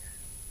say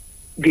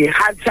the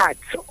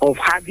hazards of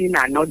having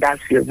another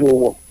civil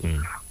war.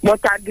 But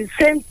at the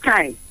same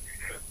time,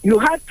 you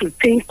have to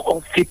think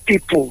of the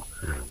people.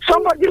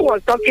 Somebody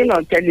was talking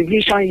on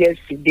television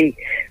yesterday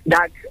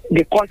that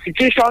the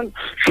Constitution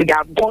should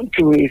have gone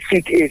to a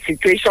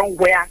situation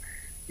where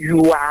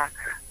you are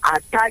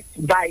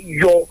attacked by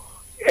your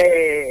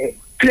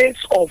place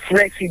of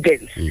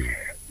residence,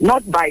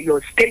 not by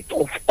your state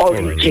of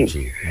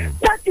origin.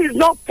 That is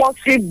not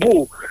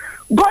possible.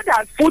 God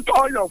has put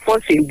all of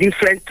us in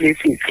different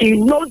places. He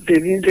knows the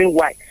reason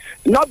why.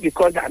 Not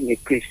because I'm a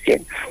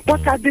Christian.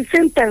 But at the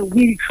same time,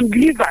 we should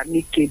live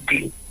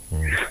amicably.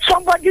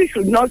 Somebody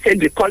should not say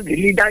because the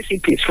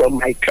leadership is from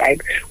my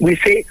tribe, we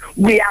say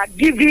we are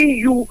giving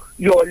you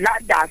your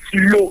land as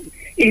loan.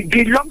 It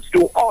belongs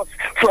to us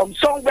from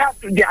somewhere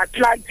to the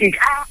Atlantic.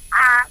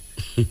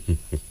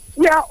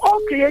 We are all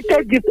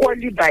created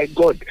equally by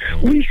God.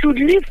 We should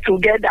live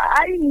together.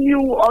 I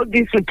knew all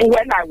these people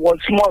when I was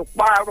small.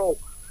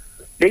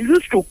 They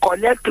used to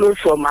collect clothes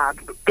from our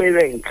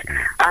parents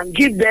and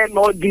give them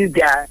all these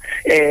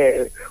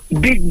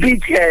big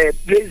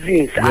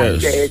blazings and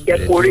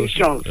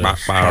decorations.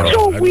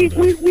 So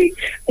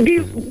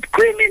the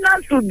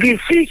criminals should be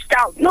fished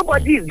out.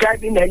 Nobody is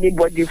driving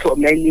anybody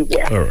from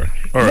anywhere. All right,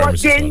 but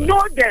they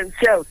know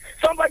themselves.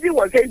 Somebody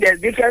was saying there's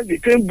a difference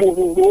between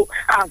Bororo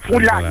and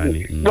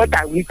Fulani. What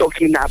are we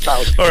talking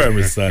about? All right,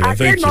 Ms. Sally,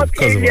 thank you.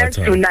 Because of our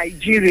time. To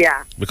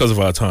Nigeria. Because of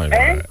our time.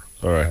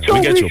 All right. So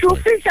we should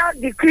fish out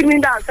the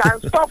criminals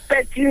and stop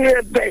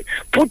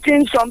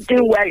putting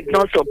something where it's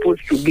not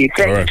supposed to be.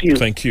 Thank you.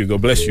 Thank you.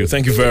 God bless you.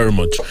 Thank you very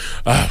much.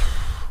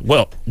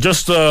 Well,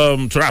 just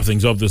to wrap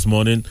things up this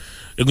morning,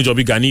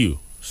 Egunjobi Ganiu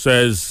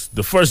says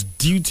the first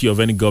duty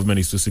of any government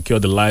is to secure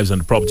the lives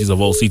and the properties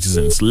of all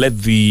citizens. Let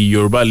the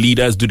Yoruba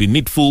leaders do the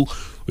needful.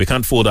 We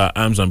can't fold our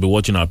arms and be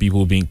watching our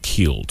people being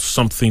killed.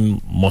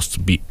 Something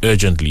must be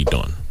urgently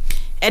done.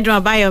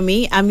 Edwin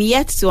Abayomi, I'm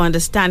yet to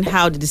understand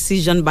how the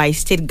decision by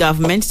state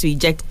governments to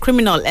eject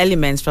criminal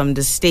elements from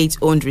the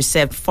state-owned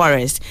reserved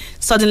forest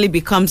suddenly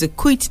becomes a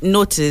quit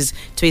notice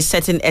to a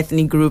certain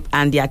ethnic group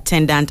and the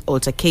attendant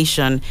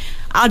altercation.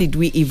 How did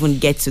we even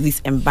get to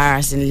this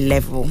embarrassing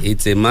level?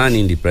 It's a man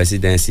in the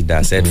presidency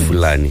that said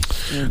Fulani.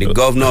 The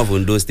governor of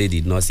Ondo State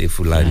did not say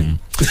Fulani.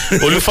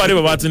 Olufade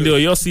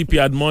Babatunde, your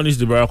CP admonished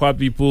the Barakwa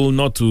people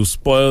not to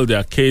spoil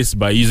their case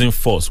by using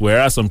force,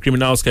 whereas some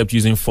criminals kept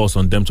using force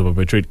on them to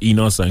perpetrate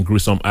heinous and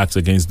gruesome acts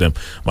against them.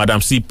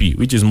 Madam CP,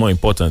 which is more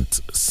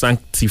important,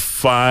 sanctity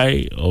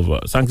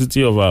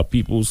of our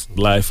people's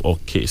life or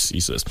case, he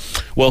says.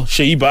 Well,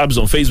 Sheyi Babs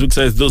on Facebook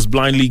says those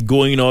blindly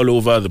going all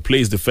over the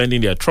place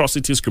defending the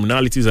atrocities,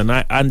 criminalities and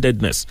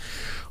handedness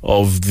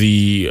of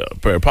the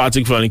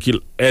party kill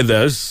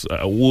others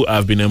who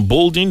have been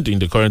emboldened in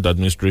the current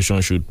administration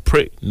should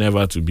pray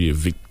never to be a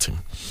victim.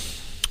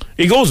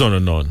 It goes on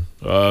and on.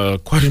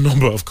 Quite a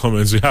number of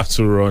comments we have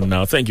to run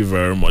now. Thank you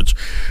very much.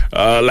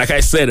 Like I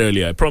said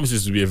earlier, I promise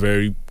this to be a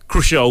very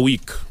crucial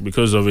week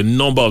because of a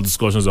number of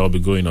discussions that will be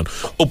going on.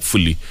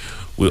 Hopefully,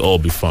 we'll all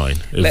be fine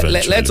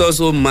eventually. Let's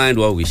also mind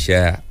what we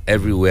share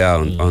everywhere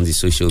on the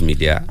social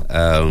media.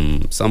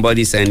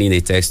 Somebody sending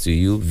a text to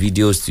you,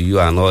 videos to you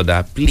and all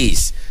that.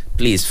 Please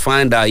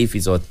find out if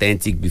it's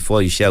authentic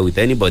before you share with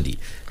anybody.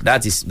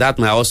 That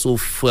might also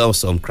fuel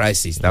some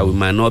crisis that we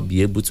might not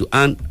be able to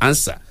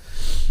answer.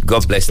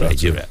 God bless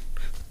Nigeria.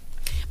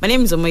 My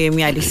name is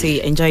Omoyemi Adise.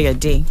 Enjoy your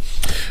day.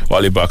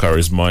 Wale Bakar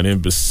is my name.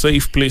 Be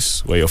safe,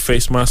 please. Wear your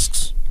face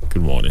masks.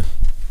 Good morning.